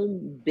all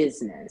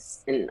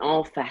business, in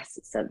all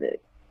facets of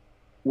it,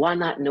 why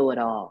not know it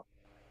all?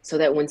 So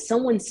that when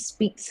someone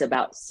speaks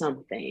about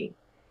something,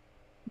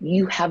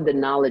 you have the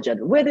knowledge of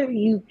it. Whether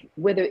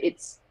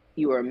it's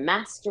you're a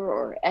master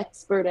or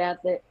expert at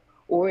it,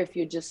 or if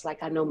you're just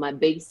like, I know my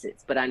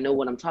basics, but I know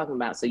what I'm talking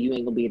about, so you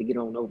ain't gonna be able to get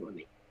on over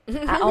me.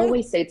 I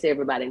always say to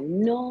everybody,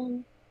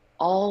 know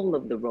all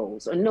of the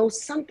roles, or know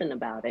something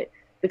about it,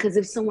 because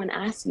if someone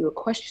asks you a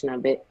question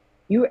of it,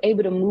 you're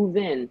able to move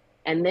in,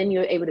 and then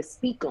you're able to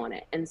speak on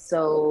it. And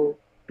so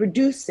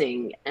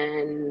producing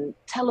and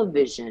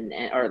television,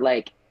 or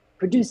like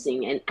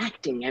producing and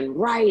acting and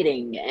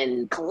writing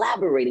and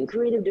collaborating,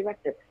 creative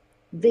director,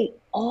 they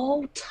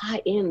all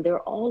tie in.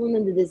 They're all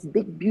under this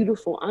big,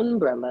 beautiful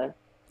umbrella.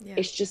 Yeah.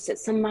 It's just that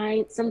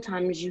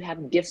sometimes you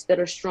have gifts that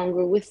are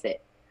stronger with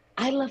it.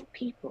 I love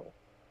people.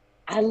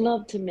 I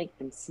love to make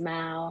them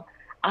smile.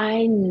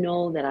 I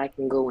know that I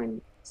can go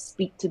and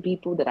speak to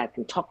people, that I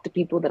can talk to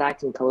people, that I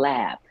can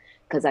collab,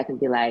 because I can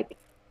be like,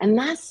 And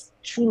that's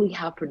truly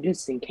how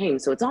producing came.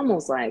 So it's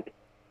almost like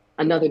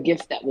another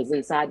gift that was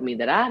inside me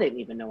that I didn't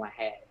even know I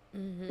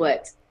had.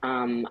 But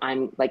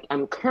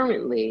I'm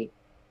currently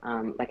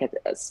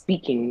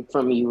speaking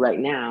from you right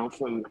now.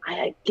 From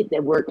I get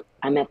that work.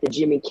 I'm at the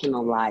Jimmy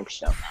Kimmel Live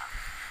show now,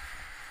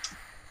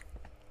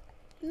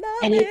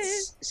 Love and it.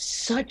 it's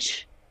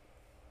such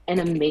an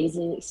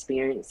amazing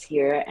experience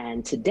here.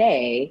 And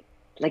today,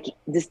 like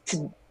this,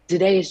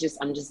 today is just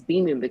I'm just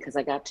beaming because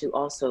I got to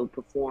also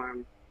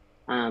perform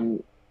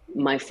um,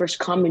 my first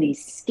comedy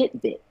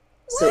skit bit.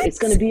 So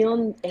it's What? gonna be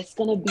on. It's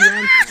gonna be on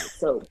tonight.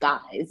 So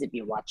guys, if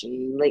you're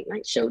watching Late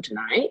Night Show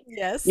tonight, you're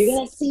Yes.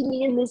 gonna see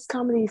me in this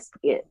comedy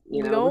skit.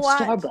 You We know, gonna with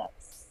watch.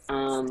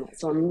 Starbucks.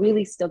 So I'm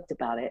really stoked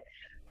about it.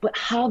 But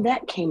how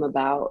that came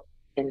about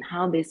and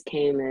how this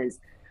came is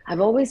I've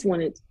always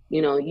wanted.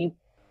 You know, you.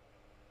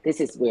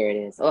 This is where it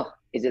is. Oh,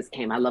 it just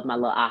came. I love my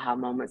little aha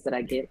moments that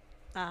I get.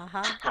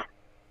 Uh-huh.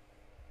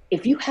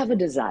 If you have a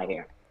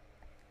desire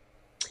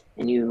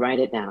and you write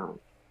it down,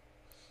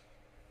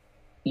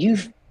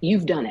 you've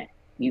done it.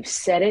 You've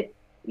said it,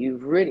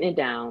 you've written it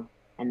down,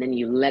 and then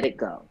you let it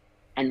go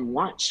and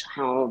watch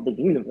how the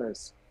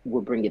universe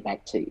will bring it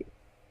back to you.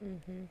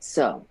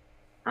 So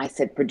I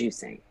said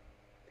producing.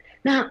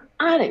 Now,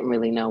 I didn't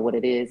really know what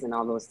it is and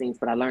all those things,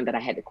 but I learned that I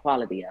had the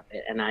quality of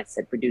it. And I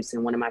said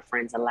producing. One of my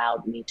friends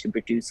allowed me to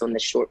produce on the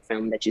short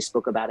film that you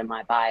spoke about in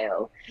my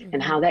bio.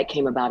 And how that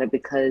came about it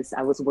because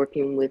I was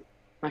working with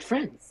my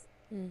friends.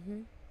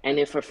 And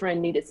if a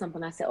friend needed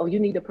something, I said, oh,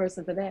 you need a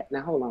person for that?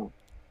 Now, hold on.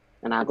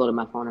 And I go to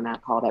my phone and I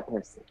call that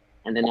person.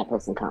 And then that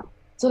person comes.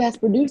 So that's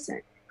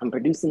producing. I'm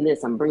producing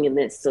this. I'm bringing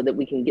this so that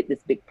we can get this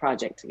big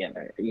project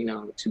together, you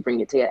know, to bring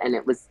it together. And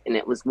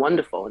it was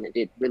wonderful and it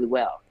did really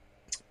well.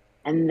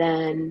 And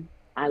then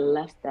I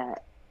left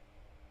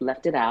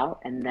it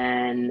out. And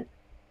then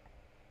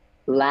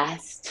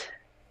last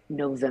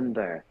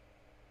November,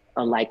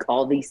 like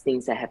all these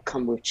things that have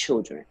come with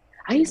children,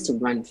 I used to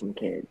run from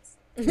kids,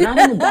 not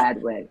in a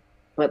bad way,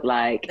 but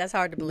like, That's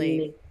hard to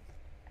believe.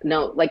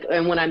 no, like,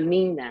 and what I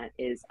mean that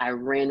is I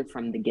ran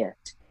from the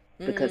gift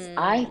because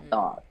I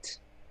thought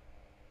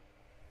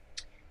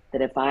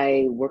that if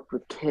I worked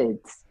with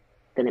kids,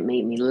 then it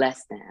made me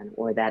less than,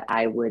 or that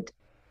I would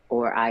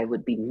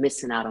be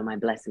missing out on my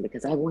blessing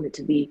because I wanted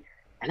to be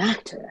an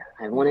actor.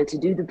 I wanted to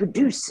do the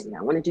producing.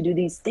 I wanted to do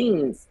these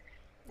things.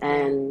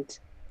 And,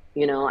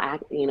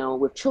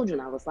 with children,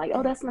 I was like,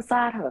 oh, that's my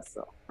side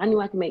hustle. I knew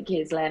I could make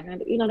kids laugh.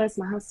 And, that's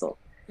my hustle.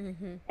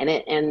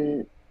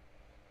 And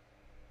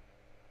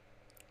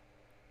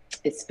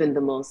it's been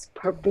the most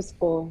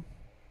purposeful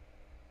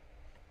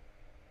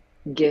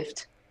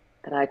gift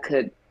that I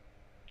could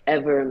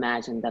ever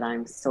imagine, that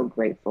I'm so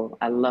grateful.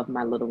 I love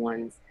my little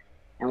ones.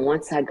 And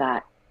once I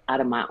got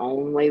out of my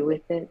own way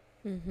with it,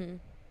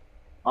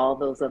 all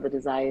those other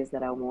desires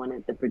that I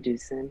wanted, the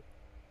producing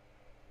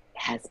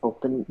has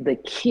opened, the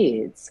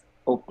kids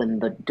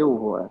opened the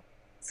door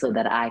so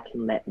that I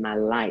can let my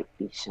light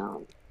be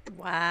shown.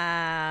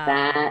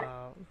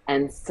 Wow.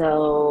 And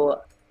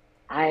so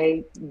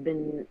I've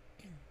been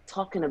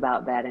talking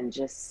about that and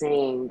just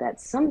saying that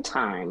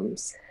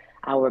sometimes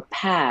our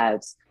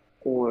paths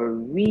are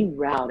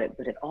rerouted,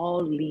 but it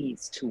all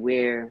leads to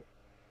where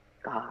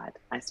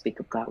I speak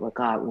of God, where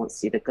God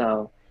wants you to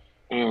go.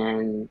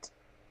 And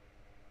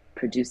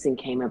producing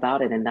came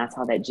about it, and that's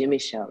how that Jimmy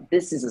show.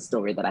 This is a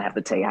story that I have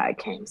to tell you how it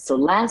came. So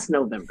last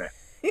November,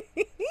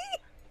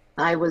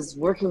 I was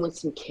working with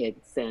some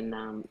kids, and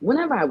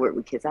whenever I work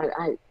with kids,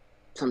 I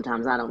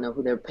sometimes I don't know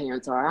who their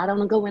parents are. I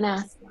don't go and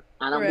ask them.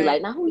 I don't be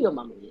like, now who your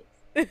mama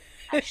is?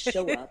 I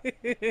show up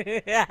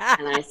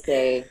and I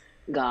say,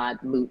 God,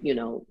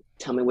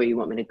 tell me where you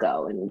want me to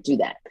go and do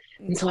that.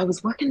 And so I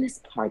was working this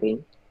party,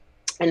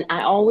 and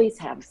I always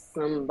have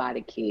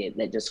somebody kid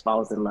that just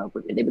falls in love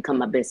with me. They become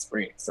my best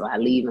friend. So I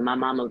leave and my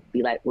mama would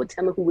be like, well,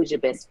 tell me who was your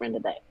best friend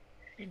today.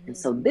 And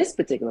so this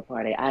particular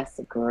party, I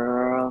said,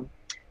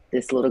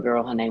 this little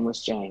girl, her name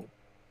was Jane.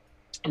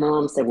 And my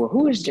mom said, well,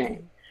 who is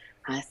Jane?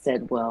 I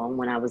said, well,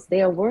 when I was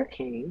there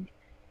working,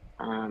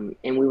 and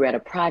we were at a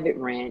private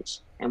ranch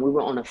and we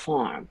were on a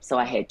farm. So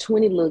I had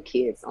 20 little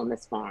kids on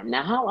this farm.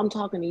 Now, how I'm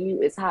talking to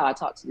you is how I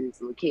talk to these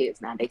little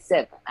kids. Now, they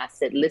 7. I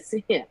said,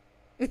 listen here,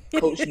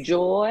 Coach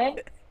Joy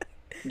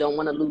don't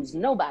want to lose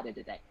nobody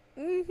today.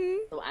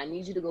 So I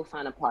need you to go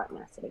find a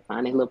partner. So they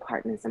find their little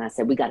partners. And I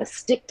said, we got to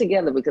stick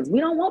together because we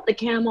don't want the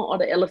camel or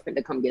the elephant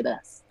to come get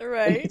us.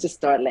 Right. And they just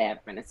start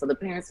laughing. And so the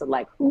parents are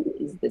like, who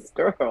is this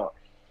girl?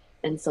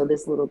 And so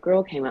this little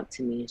girl came up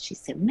to me and she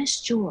said, Miss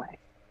Joy,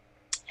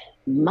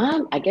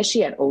 Mom, I guess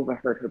she had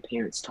overheard her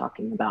parents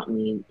talking about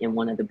me in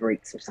one of the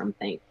breaks or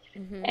something.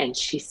 And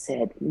she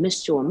said,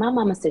 Miss Joy, my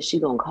mama said she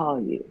gonna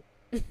call you.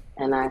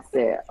 And I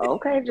said,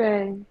 okay,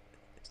 Jane.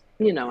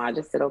 I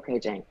just said, okay,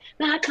 Jane.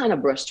 Now I kind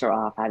of brushed her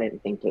off. I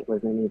didn't think it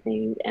was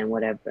anything and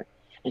whatever.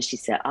 And she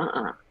said,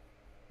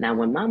 now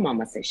when my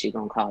mama said she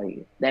gonna call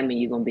you, that means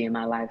you're gonna be in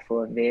my life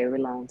for a very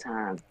long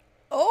time.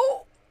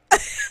 Oh.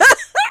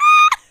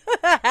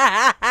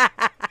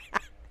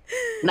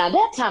 Now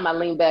that time I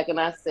leaned back and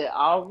I said,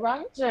 all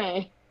right,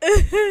 Jane.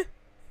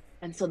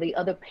 And so the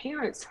other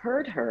parents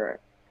heard her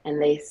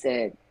and they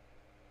said,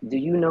 do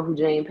you know who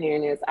Jane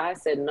Perrin is? I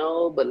said,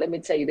 no, but let me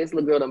tell you, this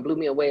little girl done blew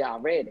me away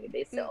already.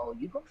 They said, oh,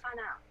 you go find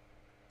out.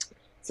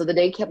 So the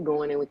day kept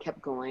going and we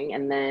kept going.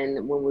 And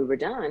then when we were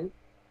done,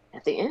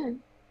 at the end,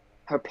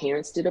 her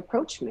parents did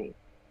approach me.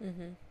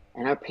 Mm-hmm.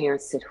 And her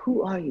parents said,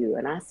 who are you?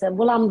 And I said,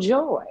 well, I'm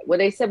Joy. Well,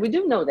 they said, we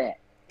do know that.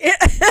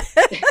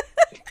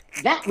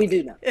 That we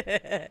do know.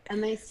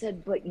 And they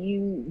said, but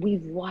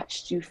we've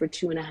watched you for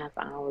 2.5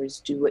 hours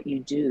do what you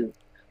do,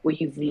 where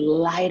you've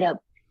light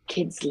up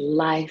kids'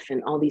 life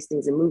and all these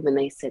things and move. And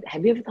they said,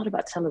 have you ever thought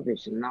about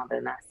television? And all that.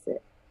 And I said,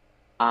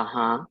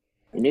 uh-huh.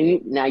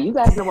 And now you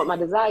guys know what my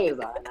desires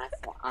are. And I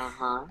said,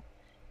 uh-huh.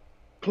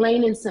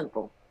 Plain and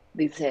simple.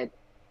 They said,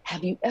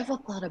 have you ever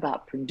thought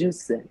about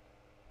producing?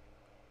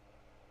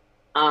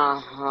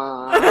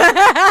 Uh-huh.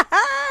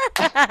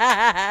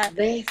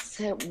 They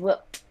said,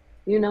 well,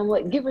 you know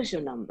what? Give us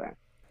your number.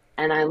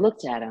 And I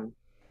looked at him,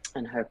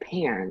 and her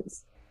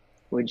parents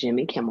were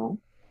Jimmy Kimmel.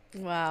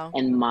 Wow.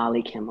 And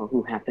Molly Kimmel,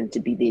 who happened to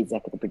be the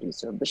executive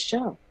producer of the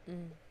show.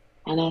 Mm.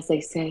 And as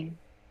they say,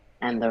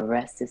 and the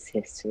rest is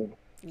history.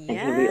 Yes. And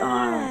here we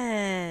are.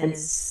 And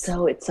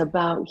so it's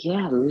about,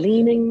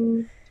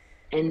 leaning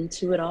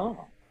into it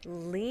all.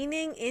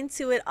 Leaning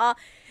into it all.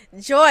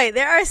 Joy,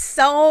 there are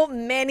so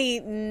many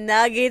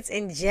nuggets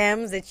and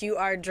gems that you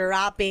are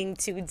dropping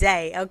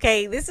today.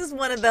 Okay, this is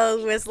one of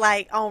those where it's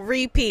like on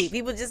repeat.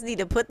 People just need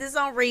to put this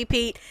on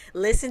repeat,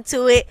 listen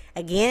to it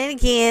again and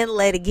again,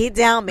 let it get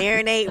down,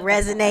 marinate,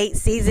 resonate,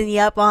 season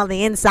you up on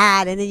the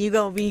inside, and then you're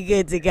gonna be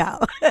good to go.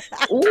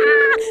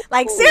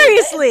 Like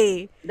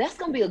seriously, that's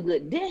gonna be a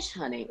good dish,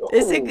 honey. Ooh.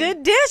 It's a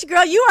good dish,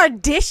 girl. You are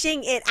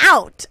dishing it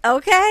out.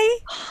 Okay.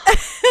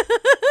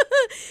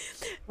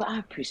 Well, I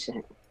appreciate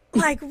it.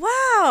 Like,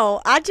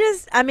 wow.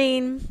 I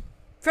mean,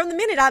 from the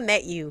minute I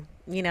met you,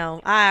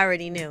 I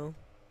already knew.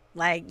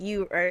 Like,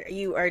 you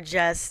are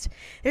just,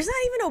 there's not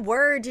even a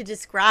word to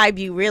describe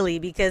you really,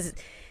 because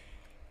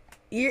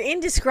you're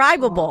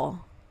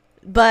indescribable.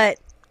 But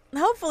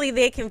hopefully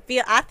they can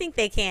feel, I think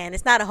they can.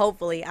 It's not a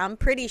hopefully. I'm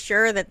pretty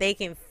sure that they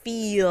can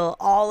feel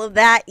all of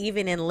that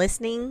even in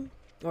listening,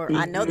 or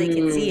I know they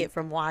can see it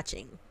from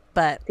watching.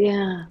 But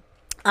yeah.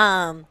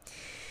 I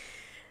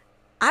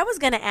was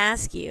going to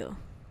ask you,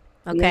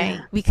 okay,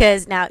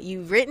 because now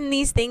you've written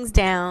these things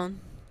down.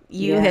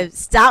 You have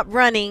stopped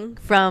running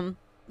from,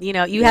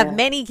 you have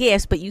many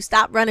gifts, but you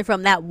stopped running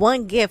from that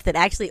one gift that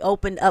actually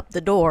opened up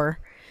the door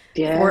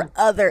for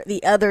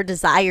the other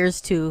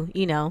desires to,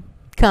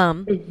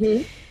 come.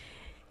 Mm-hmm.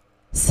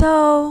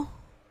 So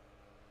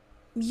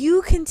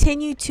you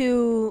continue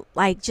to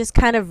like just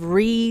kind of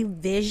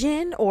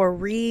revision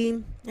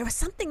there was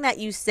something that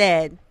you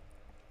said,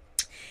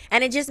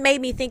 and it just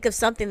made me think of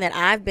something that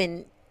I've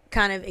been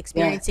kind of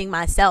experiencing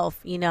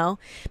myself,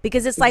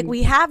 because it's like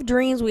we have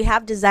dreams, we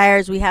have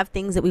desires, we have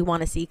things that we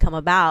want to see come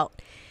about.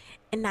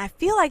 And I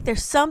feel like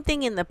there's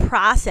something in the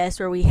process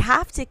where we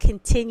have to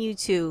continue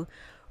to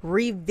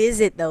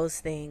revisit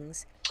those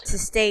things to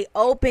stay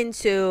open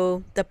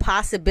to the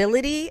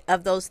possibility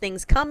of those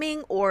things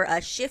coming or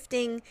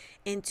shifting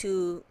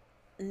into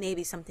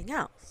maybe something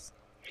else.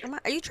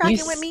 Are you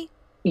tracking with me?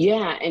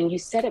 Yeah, and you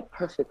said it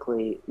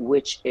perfectly,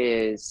 which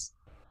is,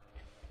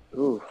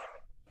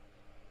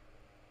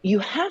 you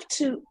have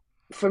to,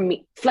 for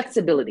me,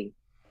 flexibility.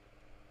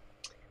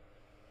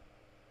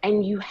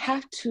 And you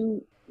have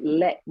to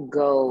let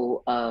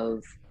go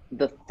of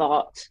the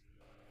thought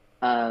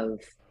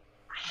of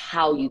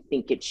how you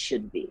think it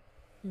should be.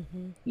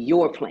 Mm-hmm.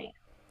 Your plan.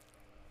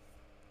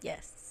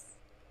 Yes.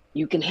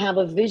 You can have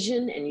a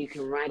vision and you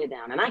can write it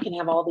down. And I can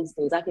have all these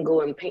things. I can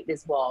go and paint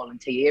this wall and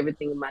tell you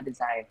everything of my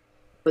desire.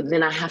 But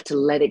then I have to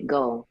let it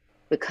go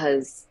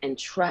and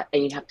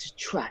you have to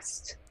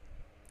trust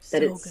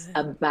that it's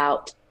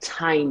about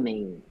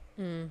timing,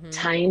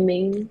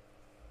 timing,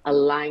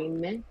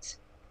 alignment,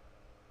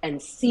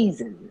 and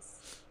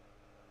seasons,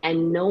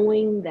 and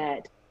knowing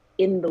that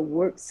in the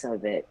works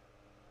of it,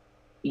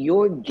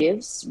 your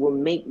gifts will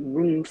make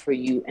room for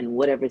you in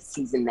whatever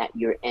season that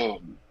you're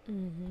in.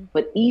 Mm-hmm.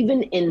 But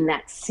even in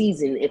that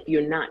season, if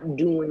you're not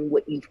doing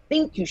what you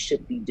think you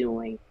should be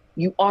doing,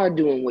 you are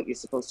doing what you're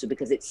supposed to,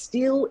 because it's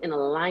still in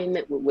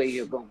alignment with where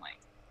you're going.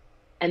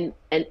 And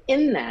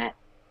in that,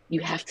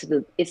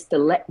 it's to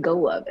let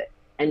go of it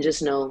and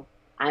just know,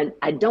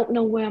 I don't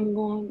know where I'm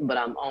going, but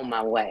I'm on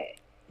my way.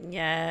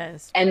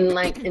 Yes.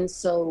 And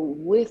so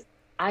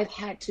I've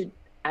had to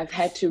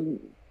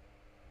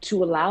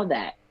allow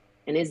that.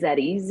 And is that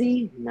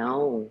easy?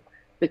 No.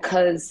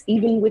 Because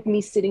even with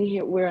me sitting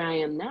here where I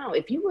am now,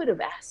 if you would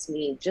have asked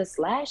me just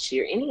last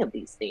year, any of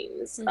these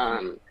things,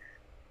 I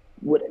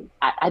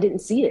didn't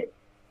see it,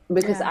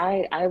 because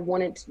I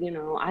wanted,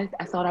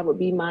 I thought I would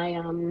be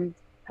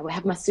I would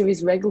have my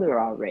series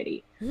regular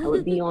already. I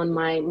would be on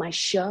my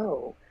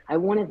show. I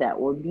wanted that,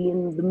 or be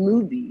in the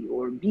movie,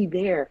 or be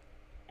there.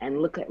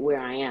 And look at where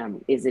I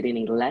am. Is it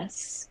any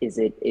less? Is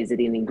it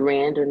any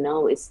grander?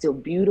 No, it's still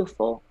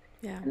beautiful.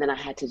 Yeah. And then I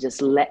had to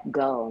just let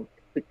go,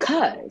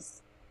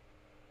 because,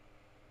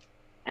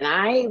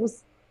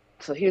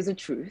 so here's the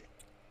truth.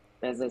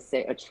 as I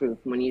say, a truth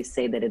when you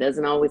say that it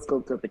doesn't always go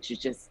good, but you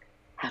just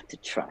have to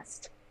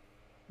trust.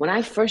 When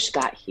I first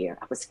got here,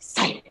 I was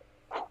excited.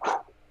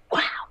 Wow.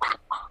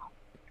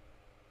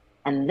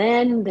 And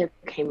then there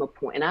came a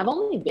point, and I've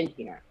only been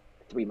here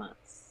 3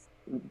 months,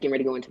 getting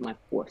ready to go into my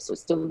fourth, so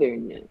it's still very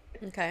new.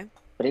 Okay.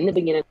 But in the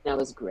beginning, that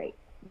was great.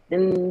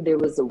 Then there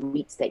was the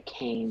weeks that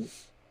came,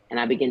 and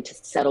I began to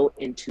settle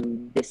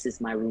into this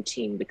is my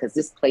routine, because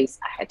this place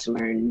I had to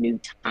learn new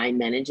time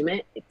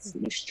management. It's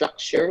new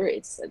structure.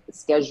 It's a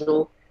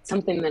schedule,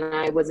 something that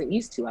I wasn't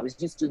used to. I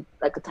was used to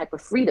like a type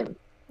of freedom.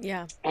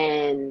 Yeah.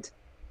 And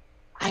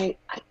I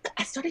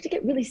started to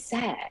get really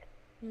sad.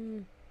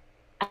 Mm.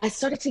 I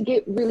started to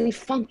get really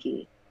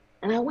funky.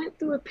 And I went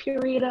through a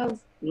period of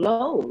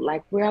low,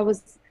 like where I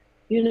was,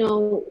 you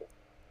know,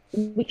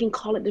 we can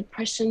call it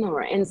depression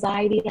or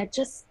anxiety. I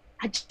just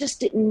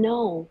didn't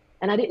know.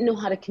 And I didn't know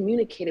how to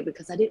communicate it,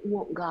 because I didn't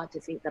want God to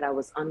think that I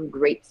was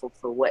ungrateful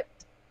for what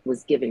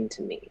was given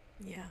to me.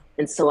 Yeah.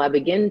 And so I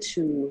began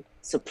to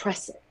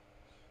suppress it.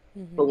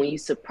 Mm-hmm. But when you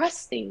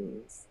suppress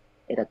things,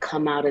 it'll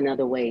come out in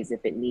other ways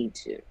if it need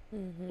to.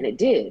 Mm-hmm. And it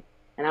did.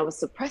 And I was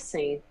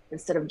suppressing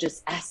instead of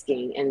just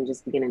asking and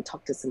just beginning to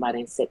talk to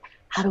somebody and say,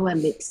 how do I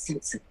make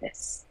sense of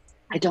this?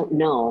 I don't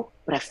know,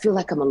 but I feel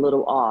like I'm a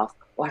little off,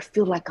 or I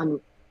feel like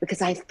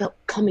because I felt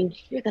coming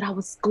here that I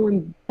was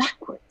going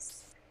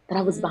backwards, that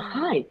I was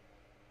behind.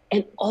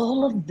 And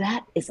all of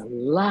that is a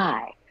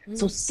lie.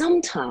 So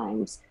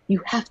sometimes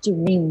you have to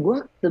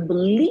rework the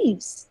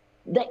beliefs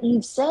that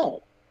you've said,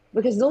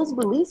 because those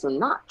beliefs are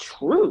not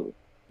true.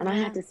 And I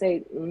had to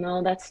say,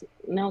 no, that's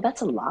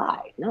a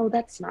lie. No,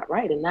 that's not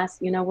right. And that's,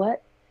 you know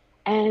what?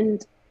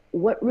 And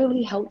what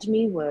really helped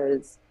me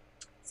was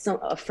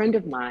a friend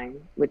of mine,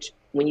 which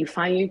when you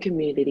find your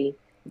community,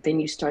 then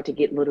you start to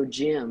get little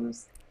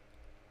gems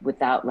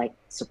without like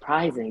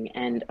surprising.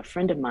 And a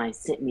friend of mine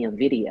sent me a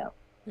video.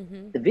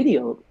 The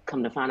video,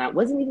 come to find out,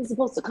 wasn't even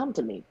supposed to come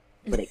to me,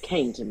 but it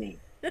came to me.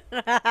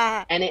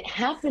 And it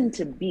happened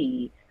to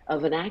be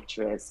of an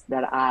actress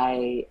that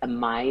I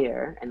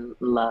admire and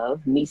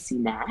love, Niecy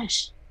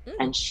Nash.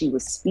 And she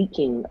was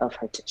speaking of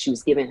she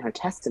was giving her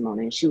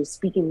testimony, and she was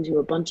speaking to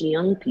a bunch of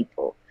young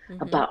people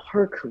about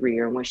her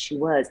career and where she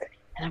was.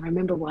 And I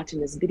remember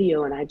watching this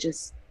video, and I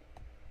just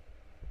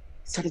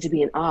started to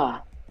be in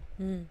awe.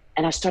 And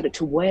I started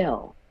to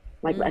wail.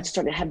 Like I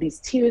started to have these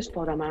tears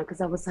fall down my eyes,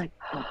 because I was like,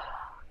 oh.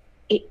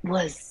 It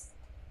was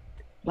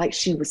like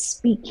she was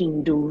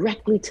speaking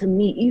directly to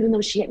me, even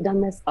though she had done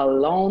this a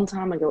long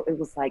time ago. It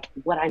was like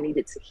what I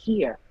needed to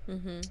hear.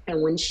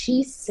 And when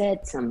she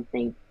said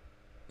something,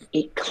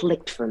 it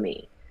clicked for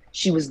me.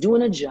 She was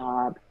doing a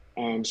job,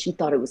 and she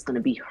thought it was going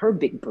to be her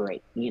big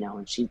break, you know,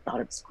 and she thought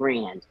it was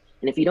grand.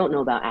 And if you don't know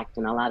about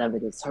acting, a lot of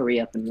it is hurry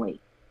up and wait.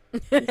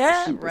 And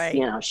so she was,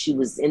 you know, she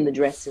was in the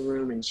dressing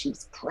room, and she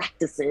was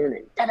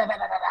practicing, and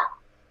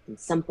and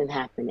something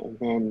happened, and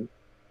then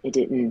it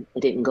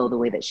didn't go the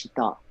way that she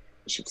thought.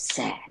 She was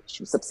sad.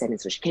 She was upset. And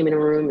so she came in the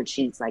room, and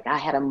she's like, I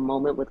had a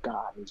moment with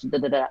God. And she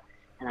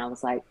And I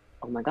was like,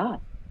 oh my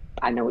God,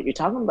 I know what you're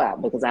talking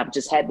about, because I've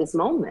just had this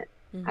moment.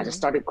 I just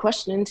started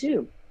questioning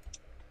too.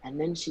 And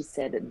then she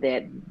said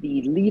that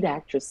the lead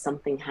actress,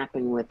 something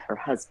happened with her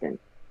husband,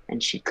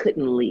 and she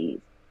couldn't leave.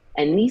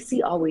 And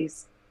Niecy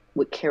always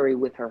would carry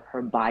with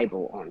her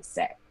Bible on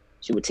set.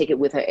 She would take it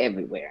with her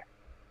everywhere.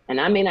 And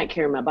I may not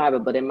carry my Bible,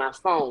 but in my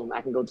phone, I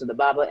can go to the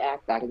Bible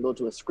app, I can go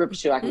to a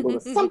scripture, I can go to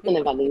something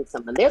if I need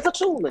something. There's a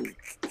tool in it.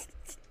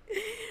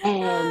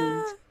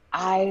 And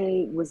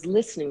I was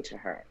listening to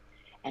her.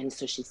 And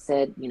so she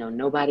said, you know,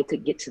 nobody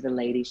could get to the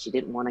lady. She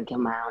didn't want to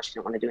come out. She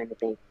didn't want to do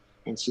anything.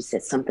 And she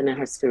said something in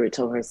her spirit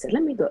told her, said,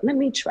 let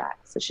me try.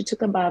 So she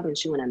took her Bible, and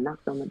she went and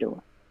knocked on the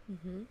door.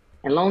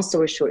 And long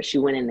story short, she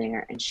went in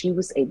there, and she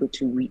was able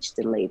to reach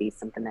the lady,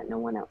 something that no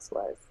one else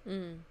was.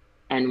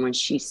 And when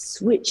she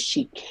switched,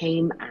 she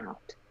came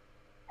out,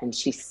 and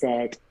she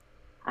said,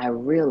 I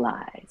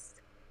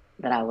realized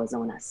that I was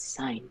on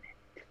assignment.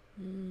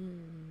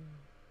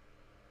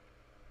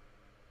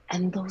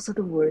 And those are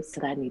the words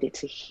that I needed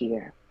to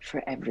hear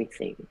for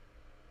everything.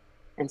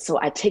 And so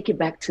I take it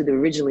back to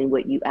originally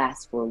what you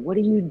asked for. What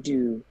do you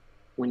do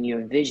when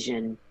your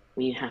vision,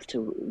 when you have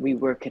to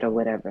rework it or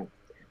whatever?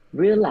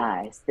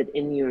 Realize that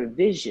in your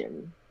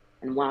vision,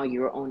 and while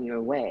you're on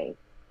your way,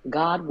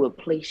 God will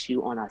place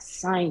you on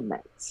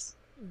assignments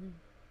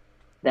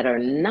that are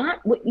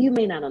not what you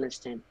may not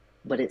understand,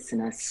 but it's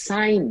an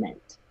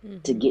assignment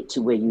to get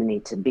to where you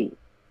need to be.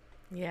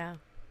 Yeah.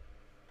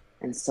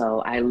 And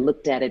so I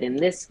looked at it in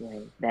this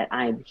way, that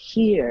I'm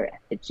here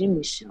at the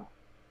Jimmy Show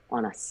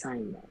on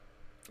assignment.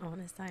 On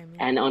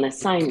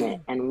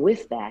assignment. And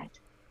with that,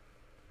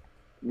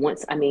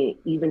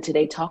 even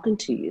today talking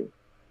to you,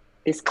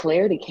 this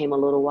clarity came a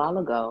little while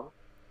ago.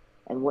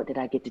 And what did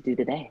I get to do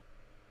today?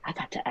 I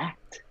got to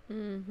act.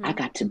 I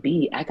got to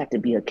be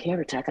a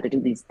character. I got to do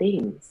these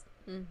things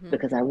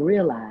because I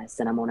realized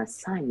that I'm on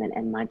assignment,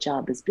 and my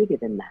job is bigger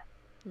than that.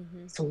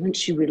 So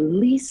once you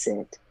release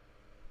it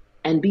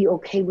and be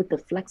okay with the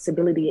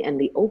flexibility and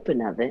the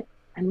open of it,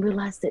 and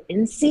realize that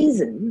in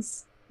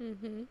seasons,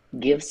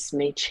 gifts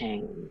may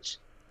change,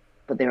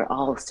 but they're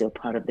all still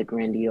part of the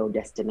grandiose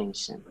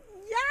destination.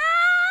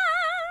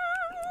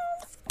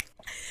 Yes.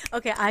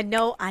 Okay, I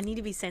know I need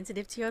to be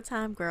sensitive to your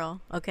time,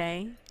 girl.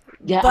 Okay.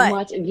 Yeah, I'm But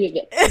watching.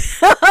 Yeah,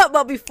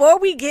 but before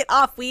we get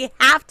off, we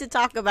have to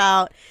talk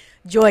about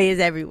joy is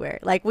everywhere.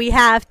 Like we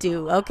have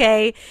to,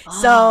 okay?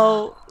 So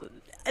oh,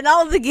 and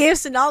all the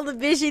gifts and all the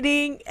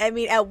visioning. I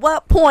mean, at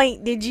what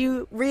point did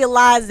you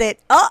realize that,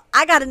 oh,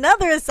 I got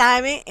another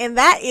assignment, and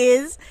that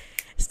is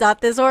start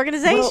this well,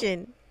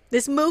 organization,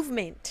 this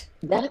movement?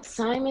 that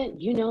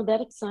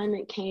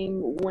assignment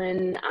came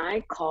when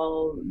I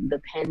called the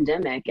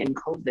pandemic and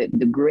COVID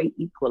the great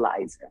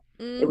equalizer.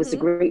 It was the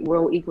Mm-hmm. great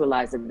world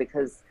equalizer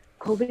because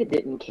COVID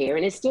didn't care,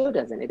 and it still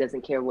doesn't. It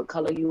doesn't care what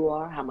color you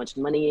are, how much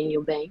money in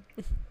your bank,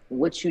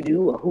 what you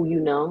do, or who you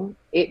know.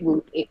 It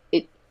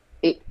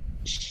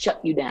shut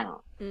you down.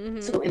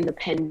 Mm-hmm. So in the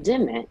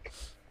pandemic,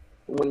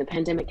 when the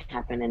pandemic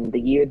happened, and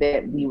the year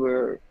that we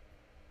were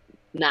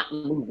not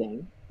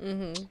moving,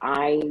 Mm-hmm.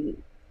 I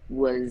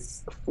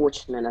was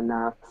fortunate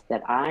enough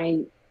that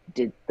I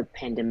did the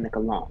pandemic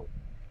alone,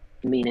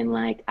 meaning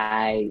like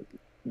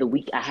the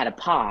week I had a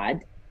pod.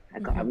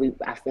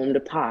 Mm-hmm. I formed a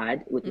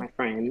pod with my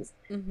friends,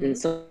 and Mm-hmm.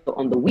 so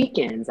on the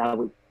weekends I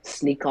would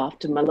sneak off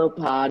to my little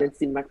pod and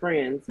see my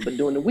friends, but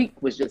during the week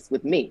was just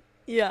with me.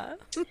 Yeah.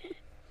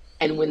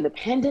 And when the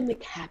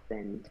pandemic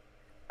happened,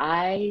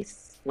 I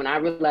when I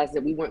realized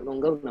that we weren't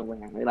going to go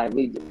nowhere, like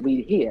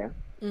we here,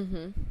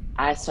 Mm-hmm.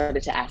 I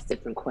started to ask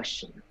different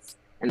questions.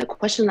 And the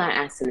question I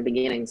asked in the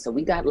beginning, so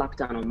we got locked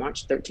down on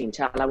March 13th,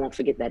 child, I won't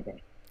forget that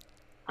day.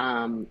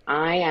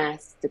 I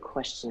asked the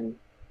question,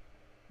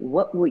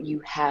 what would you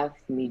have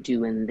me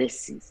do in this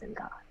season,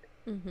 God?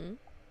 Mm-hmm.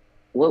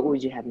 What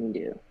would you have me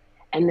do?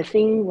 And the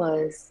thing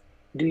was,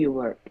 do your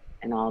work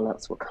and all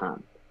else will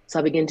come. So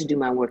I began to do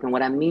my work. And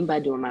what I mean by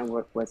doing my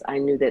work was I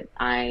knew that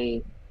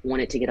I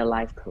wanted to get a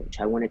life coach.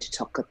 I wanted to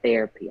talk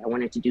therapy. I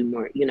wanted to do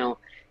more,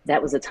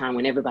 that was a time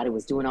when everybody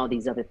was doing all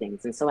these other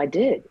things. And so I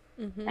did.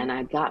 Mm-hmm. And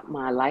I got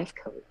my life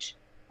coach.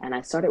 And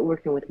I started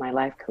working with my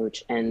life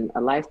coach. And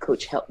a life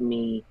coach helped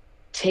me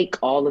take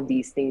all of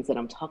these things that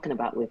I'm talking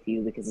about with you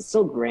because it's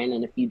so grand.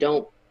 And if you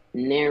don't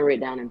narrow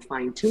it down and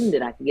fine tune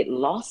it, I could get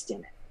lost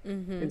in it.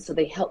 Mm-hmm. And so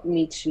they helped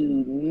me to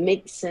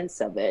make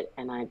sense of it.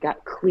 And I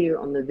got clear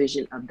on the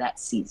vision of that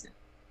season.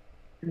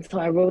 And so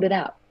I wrote it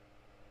out.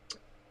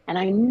 And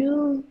I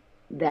knew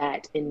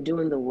that in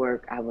doing the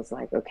work, I was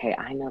like, okay,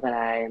 I know that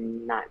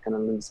I'm not going to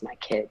lose my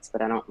kids,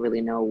 but I don't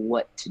really know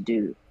what to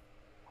do.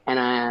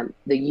 And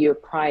the year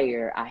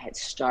prior, I had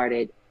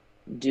started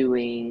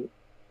doing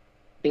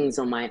things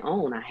on my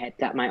own. I had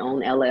got my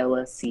own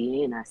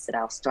LLC, and I said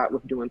I'll start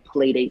with doing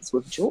play dates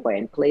with joy.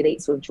 And play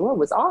dates with joy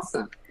was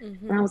awesome.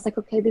 Mm-hmm. And I was like,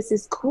 okay, this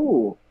is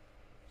cool.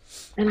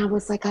 And I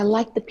was like, I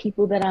like the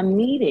people that I'm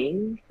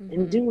meeting and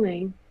Mm-hmm.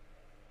 doing,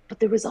 but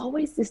there was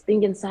always this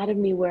thing inside of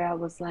me where I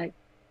was like,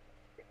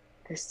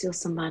 there's still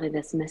somebody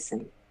that's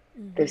missing.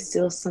 Mm-hmm. There's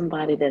still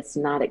somebody that's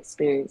not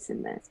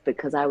experiencing this,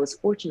 because I was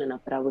fortunate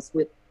enough that I was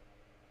with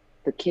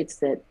the kids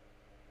that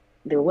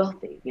they're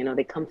wealthy.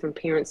 They come from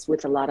parents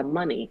with a lot of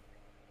money.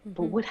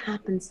 But Mm-hmm. what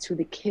happens to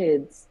the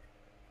kids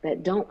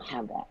that don't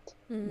have that,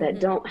 that Mm-hmm.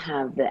 don't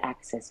have the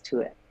access to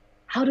it?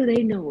 How do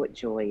they know what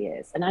joy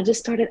is? And I just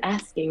started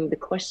asking the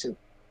question,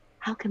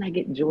 how can I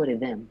get joy to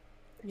them?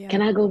 Yeah.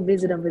 Can I go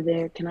visit over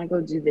there? Can I go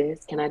do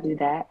this? Can I do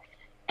that?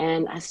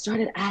 And I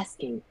started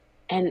asking.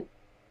 And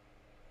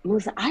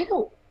Melissa, I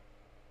don't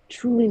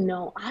truly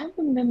know. I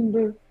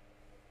remember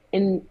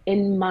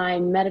in my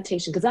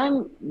meditation, because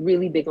I'm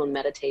really big on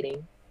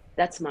meditating.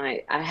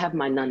 I have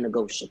my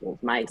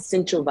non-negotiables, my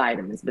essential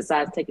vitamins.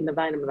 Besides taking the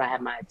vitamins, I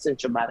have my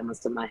essential vitamins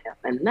to my health.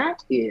 And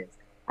that is,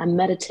 I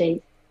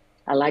meditate.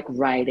 I like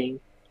writing.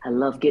 I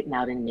love getting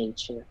out in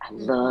nature. I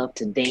Mm-hmm. love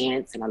to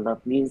dance and I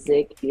love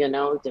music,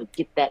 to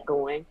get that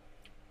going.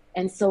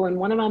 And so in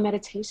one of my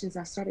meditations,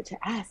 I started to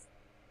ask,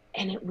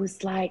 and it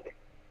was like,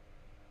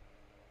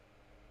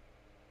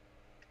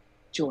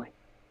 joy.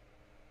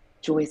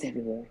 Joy is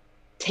everywhere.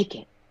 Take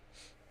it.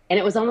 And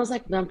it was almost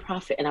like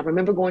nonprofit. And I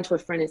remember going to a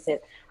friend and said,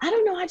 I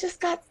don't know, I just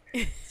got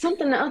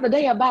something the other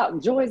day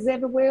about joy is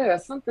everywhere or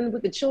something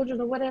with the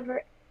children or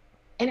whatever.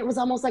 And it was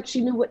almost like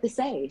she knew what to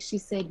say. She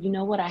said, you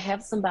know what? I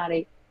have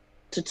somebody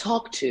to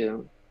talk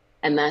to,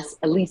 and that's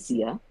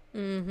Alicia.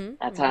 Mm-hmm.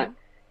 That's Mm-hmm. how,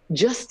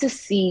 just to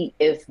see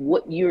if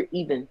what you're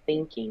even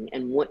thinking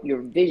and what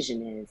your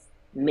vision is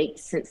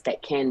makes sense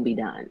that can be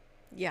done.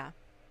 Yeah.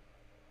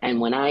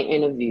 And when I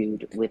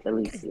interviewed with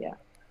Alicia,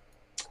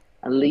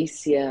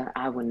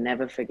 I will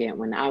never forget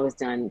when I was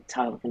done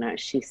talking to her,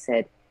 she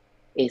said,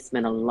 it's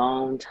been a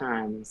long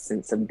time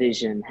since a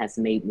vision has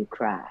made me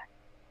cry.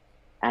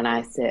 And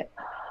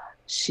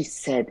she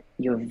said,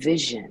 your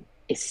vision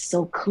is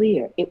so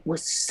clear. It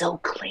was so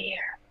clear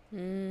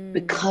Mm.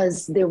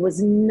 because there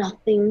was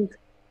nothing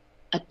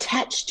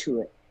attached to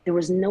it. There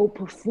was no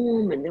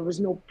performing. There was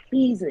no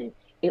pleasing.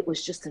 It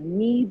was just a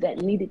need that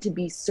needed to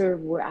be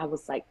served, where I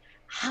was like,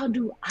 how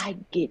do I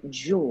get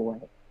joy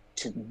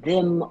to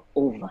them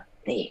over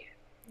there?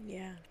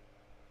 Yeah.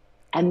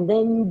 And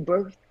then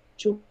birth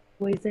joy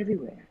is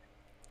everywhere.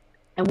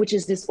 and which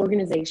is this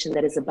organization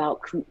that is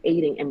about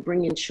creating and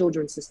bringing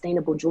children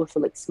sustainable,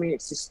 joyful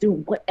experiences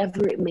through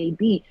whatever it may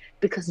be,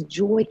 because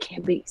joy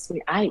can be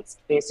experienced. I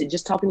experienced it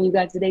just talking to you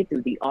guys today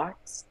through the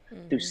arts,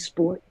 through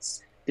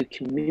sports, through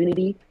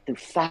community, through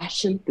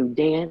fashion, through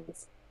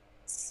dance.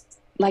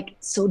 Like,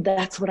 so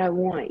that's what I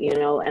want, you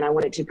know, and I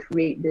wanted to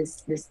create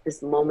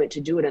this moment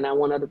to do it, and I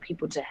want other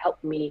people to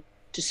help me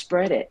to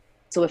spread it.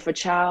 So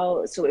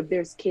if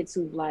there's kids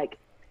who like,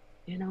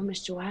 you know,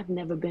 Miss Joy, I've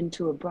never been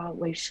to a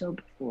Broadway show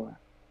before.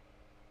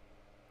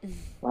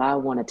 Well, I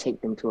want to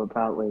take them to a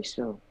Broadway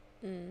show.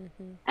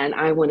 And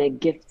I want to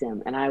gift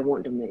them, and I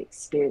want them to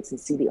experience and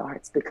see the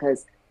arts,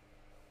 because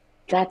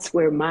that's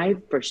where my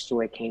first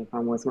joy came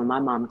from, was when my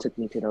mom took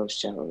me to those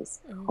shows.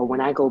 Or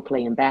when I go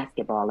play in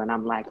basketball and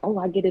I'm like, oh,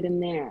 I get it in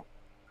there.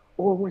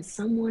 Or when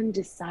someone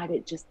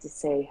decided just to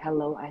say,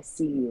 hello, I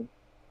see you.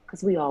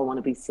 Because we all want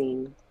to be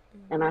seen.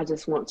 And I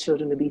just want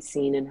children to be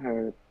seen and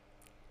heard.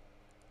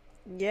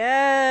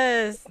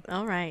 Yes.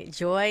 All right.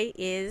 Joy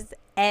is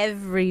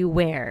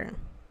everywhere.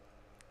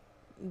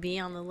 Be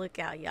on the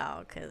lookout,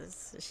 y'all,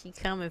 because she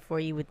coming for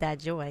you with that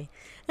joy.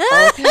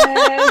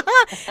 Okay.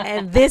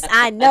 And this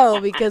I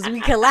know, because we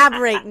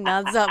collaborating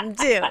on something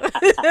too.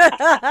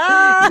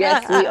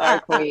 Yes, we are,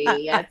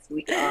 Queen. Yes,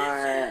 we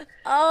are.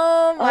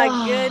 Oh my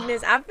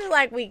goodness. I feel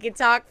like we could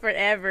talk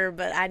forever,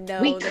 but I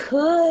know we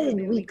could.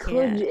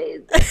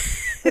 can't.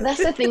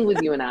 That's the thing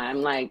with you and I.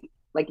 I'm like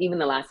even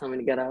the last time we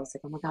were together, I was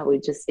like, oh my God,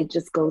 it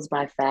just goes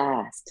by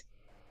fast.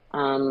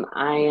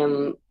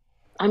 I'm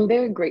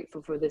very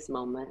grateful for this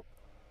moment.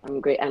 I'm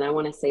great. And I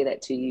want to say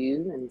that to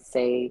you, and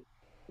say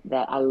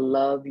that I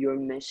love your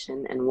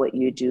mission and what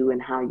you do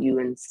and how you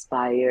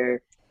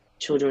inspire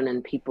children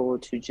and people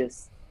to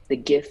just the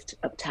gift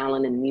of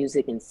talent and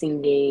music and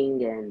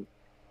singing and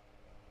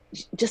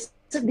just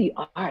the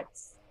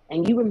arts.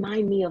 And you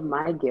remind me of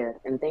my gift.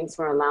 And thanks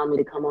for allowing me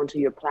to come onto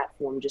your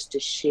platform just to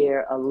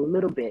share a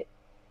little bit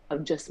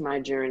of just my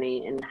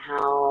journey and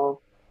how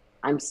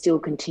I'm still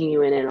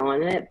continuing and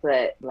on it.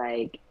 But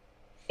like,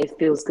 it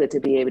feels good to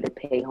be able to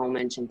pay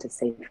homage and to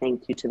say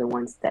thank you to the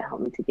ones that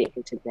helped me to get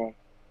here today.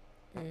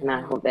 And I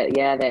hope that,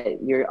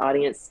 that your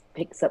audience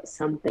picks up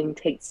something,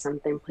 takes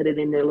something, put it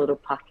in their little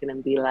pocket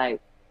and be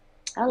like,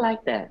 I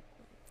like that.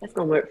 That's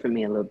going to work for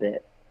me a little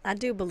bit. I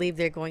do believe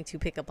they're going to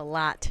pick up a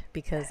lot,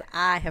 because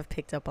I have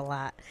picked up a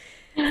lot.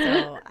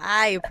 So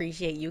I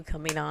appreciate you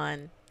coming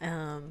on.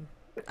 I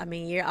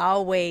mean, you're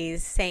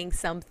always saying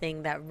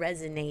something that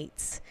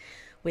resonates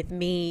with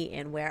me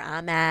and where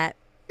I'm at.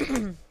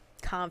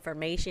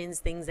 Confirmations,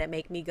 things that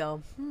make me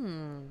go,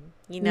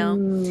 you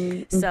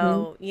know?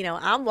 So, you know,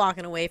 I'm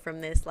walking away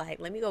from this like,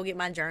 let me go get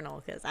my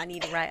journal, because I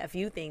need to write a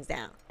few things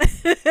down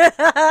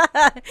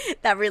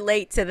that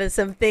relate to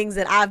some things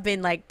that I've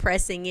been like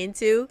pressing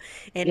into.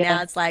 And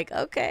now it's like,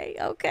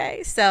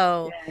 okay.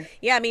 So,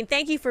 I mean,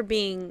 thank you for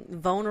being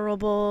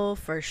vulnerable,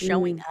 for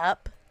showing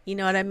up. You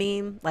know what I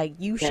mean? Like,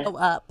 you show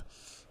up.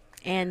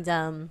 And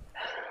I'm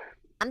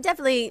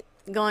definitely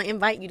going to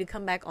invite you to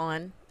come back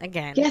on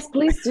again. Yes,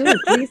 please do.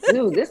 Please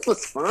do. This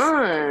was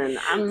fun.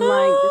 I'm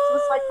like, this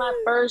was like my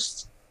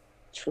first,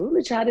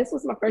 truly, child, this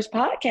was my first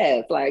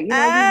podcast. Like, you know,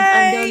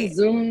 I've done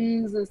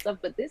Zooms and stuff,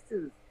 but this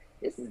is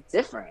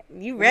different.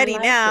 You ready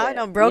now? I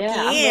done broke you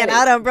in.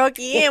 I done broke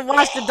you in.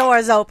 Watch the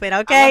doors open,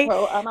 okay?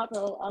 I'm a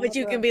pro. But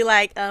you can be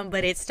like,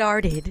 but it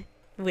started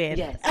with.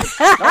 Yes. It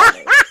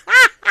started.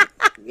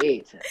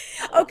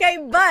 Okay,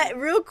 but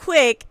real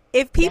quick,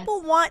 if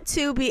people want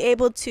to be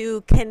able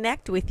to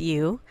connect with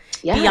you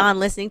beyond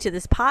listening to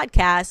this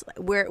podcast,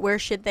 where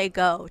should they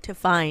go to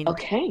find?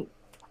 Okay,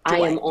 I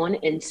am on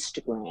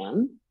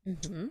Instagram,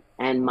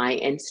 and my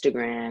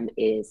Instagram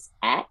is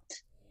at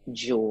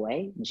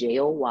joy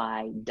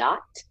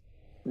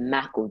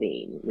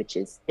MCELVEEN, which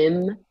is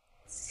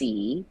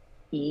MCELVEEN,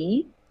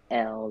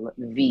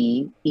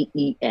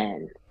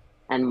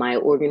 and my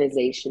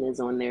organization is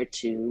on there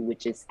too,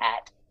 which is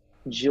at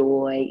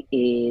Joy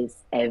is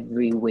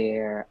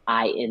Everywhere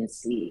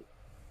INC.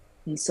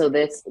 And so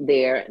that's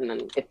there.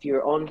 And if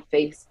you're on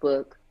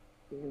Facebook,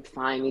 you can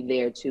find me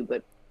there too.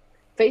 But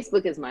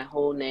Facebook is my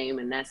whole name,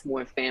 and that's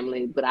more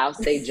family. But I'll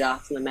say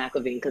Jocelyn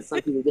McElveen, because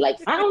some people be like,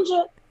 found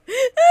you.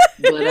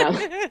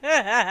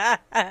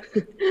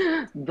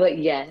 But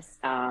yes,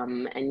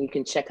 and you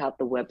can check out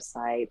the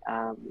website,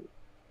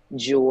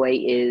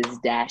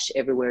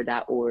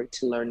 joyis-everywhere.org,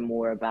 to learn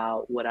more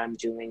about what I'm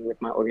doing with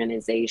my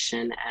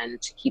organization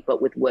and to keep up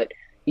with what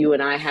you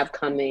and I have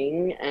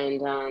coming.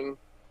 And I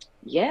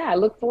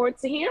look forward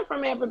to hearing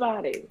from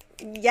everybody.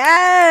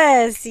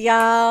 Yes,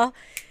 y'all.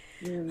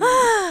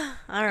 All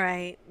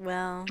right.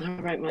 Well, all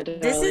right, my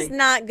darling. This is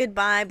not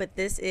goodbye, but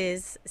this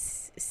is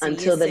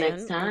until the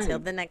next time. Until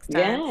the next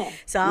time. Yeah.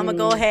 So I'm going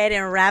to go ahead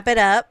and wrap it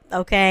up,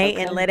 okay?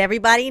 And let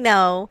everybody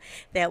know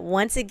that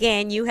once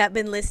again, you have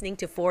been listening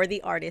to For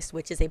the Artist,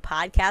 which is a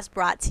podcast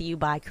brought to you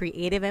by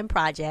Creative and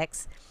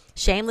Projects.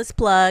 Shameless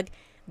plug.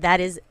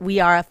 That is, we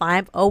are a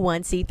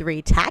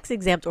 501c3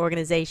 tax-exempt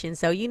organization.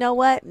 So you know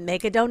what?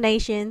 Make a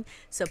donation.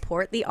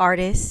 Support the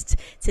artist.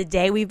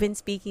 Today we've been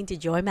speaking to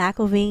Joy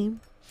McElveen.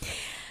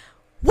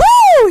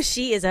 Woo! Woo!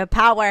 She is a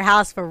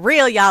powerhouse for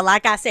real, y'all.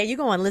 Like I said, you're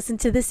going to listen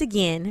to this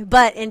again.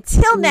 But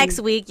until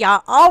next week,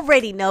 y'all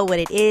already know what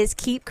it is.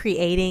 Keep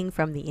creating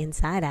from the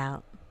inside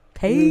out.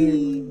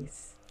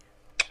 Peace.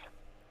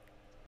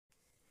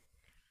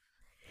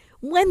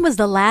 When was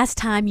the last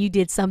time you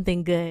did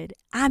something good?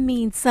 I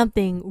mean,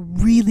 something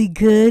really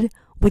good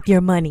with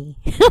your money.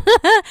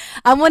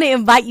 I want to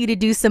invite you to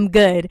do some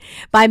good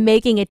by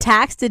making a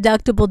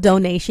tax-deductible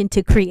donation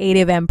to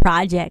Creative M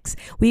Projects.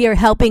 We are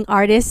helping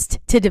artists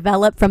to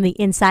develop from the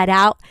inside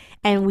out,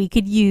 and we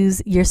could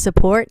use your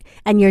support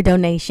and your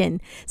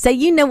donation. So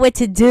you know what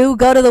to do.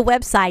 Go to the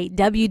website,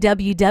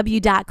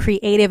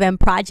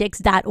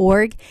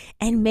 www.creativemprojects.org,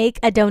 and make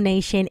a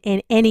donation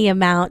in any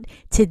amount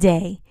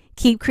today.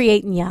 Keep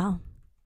creating, y'all.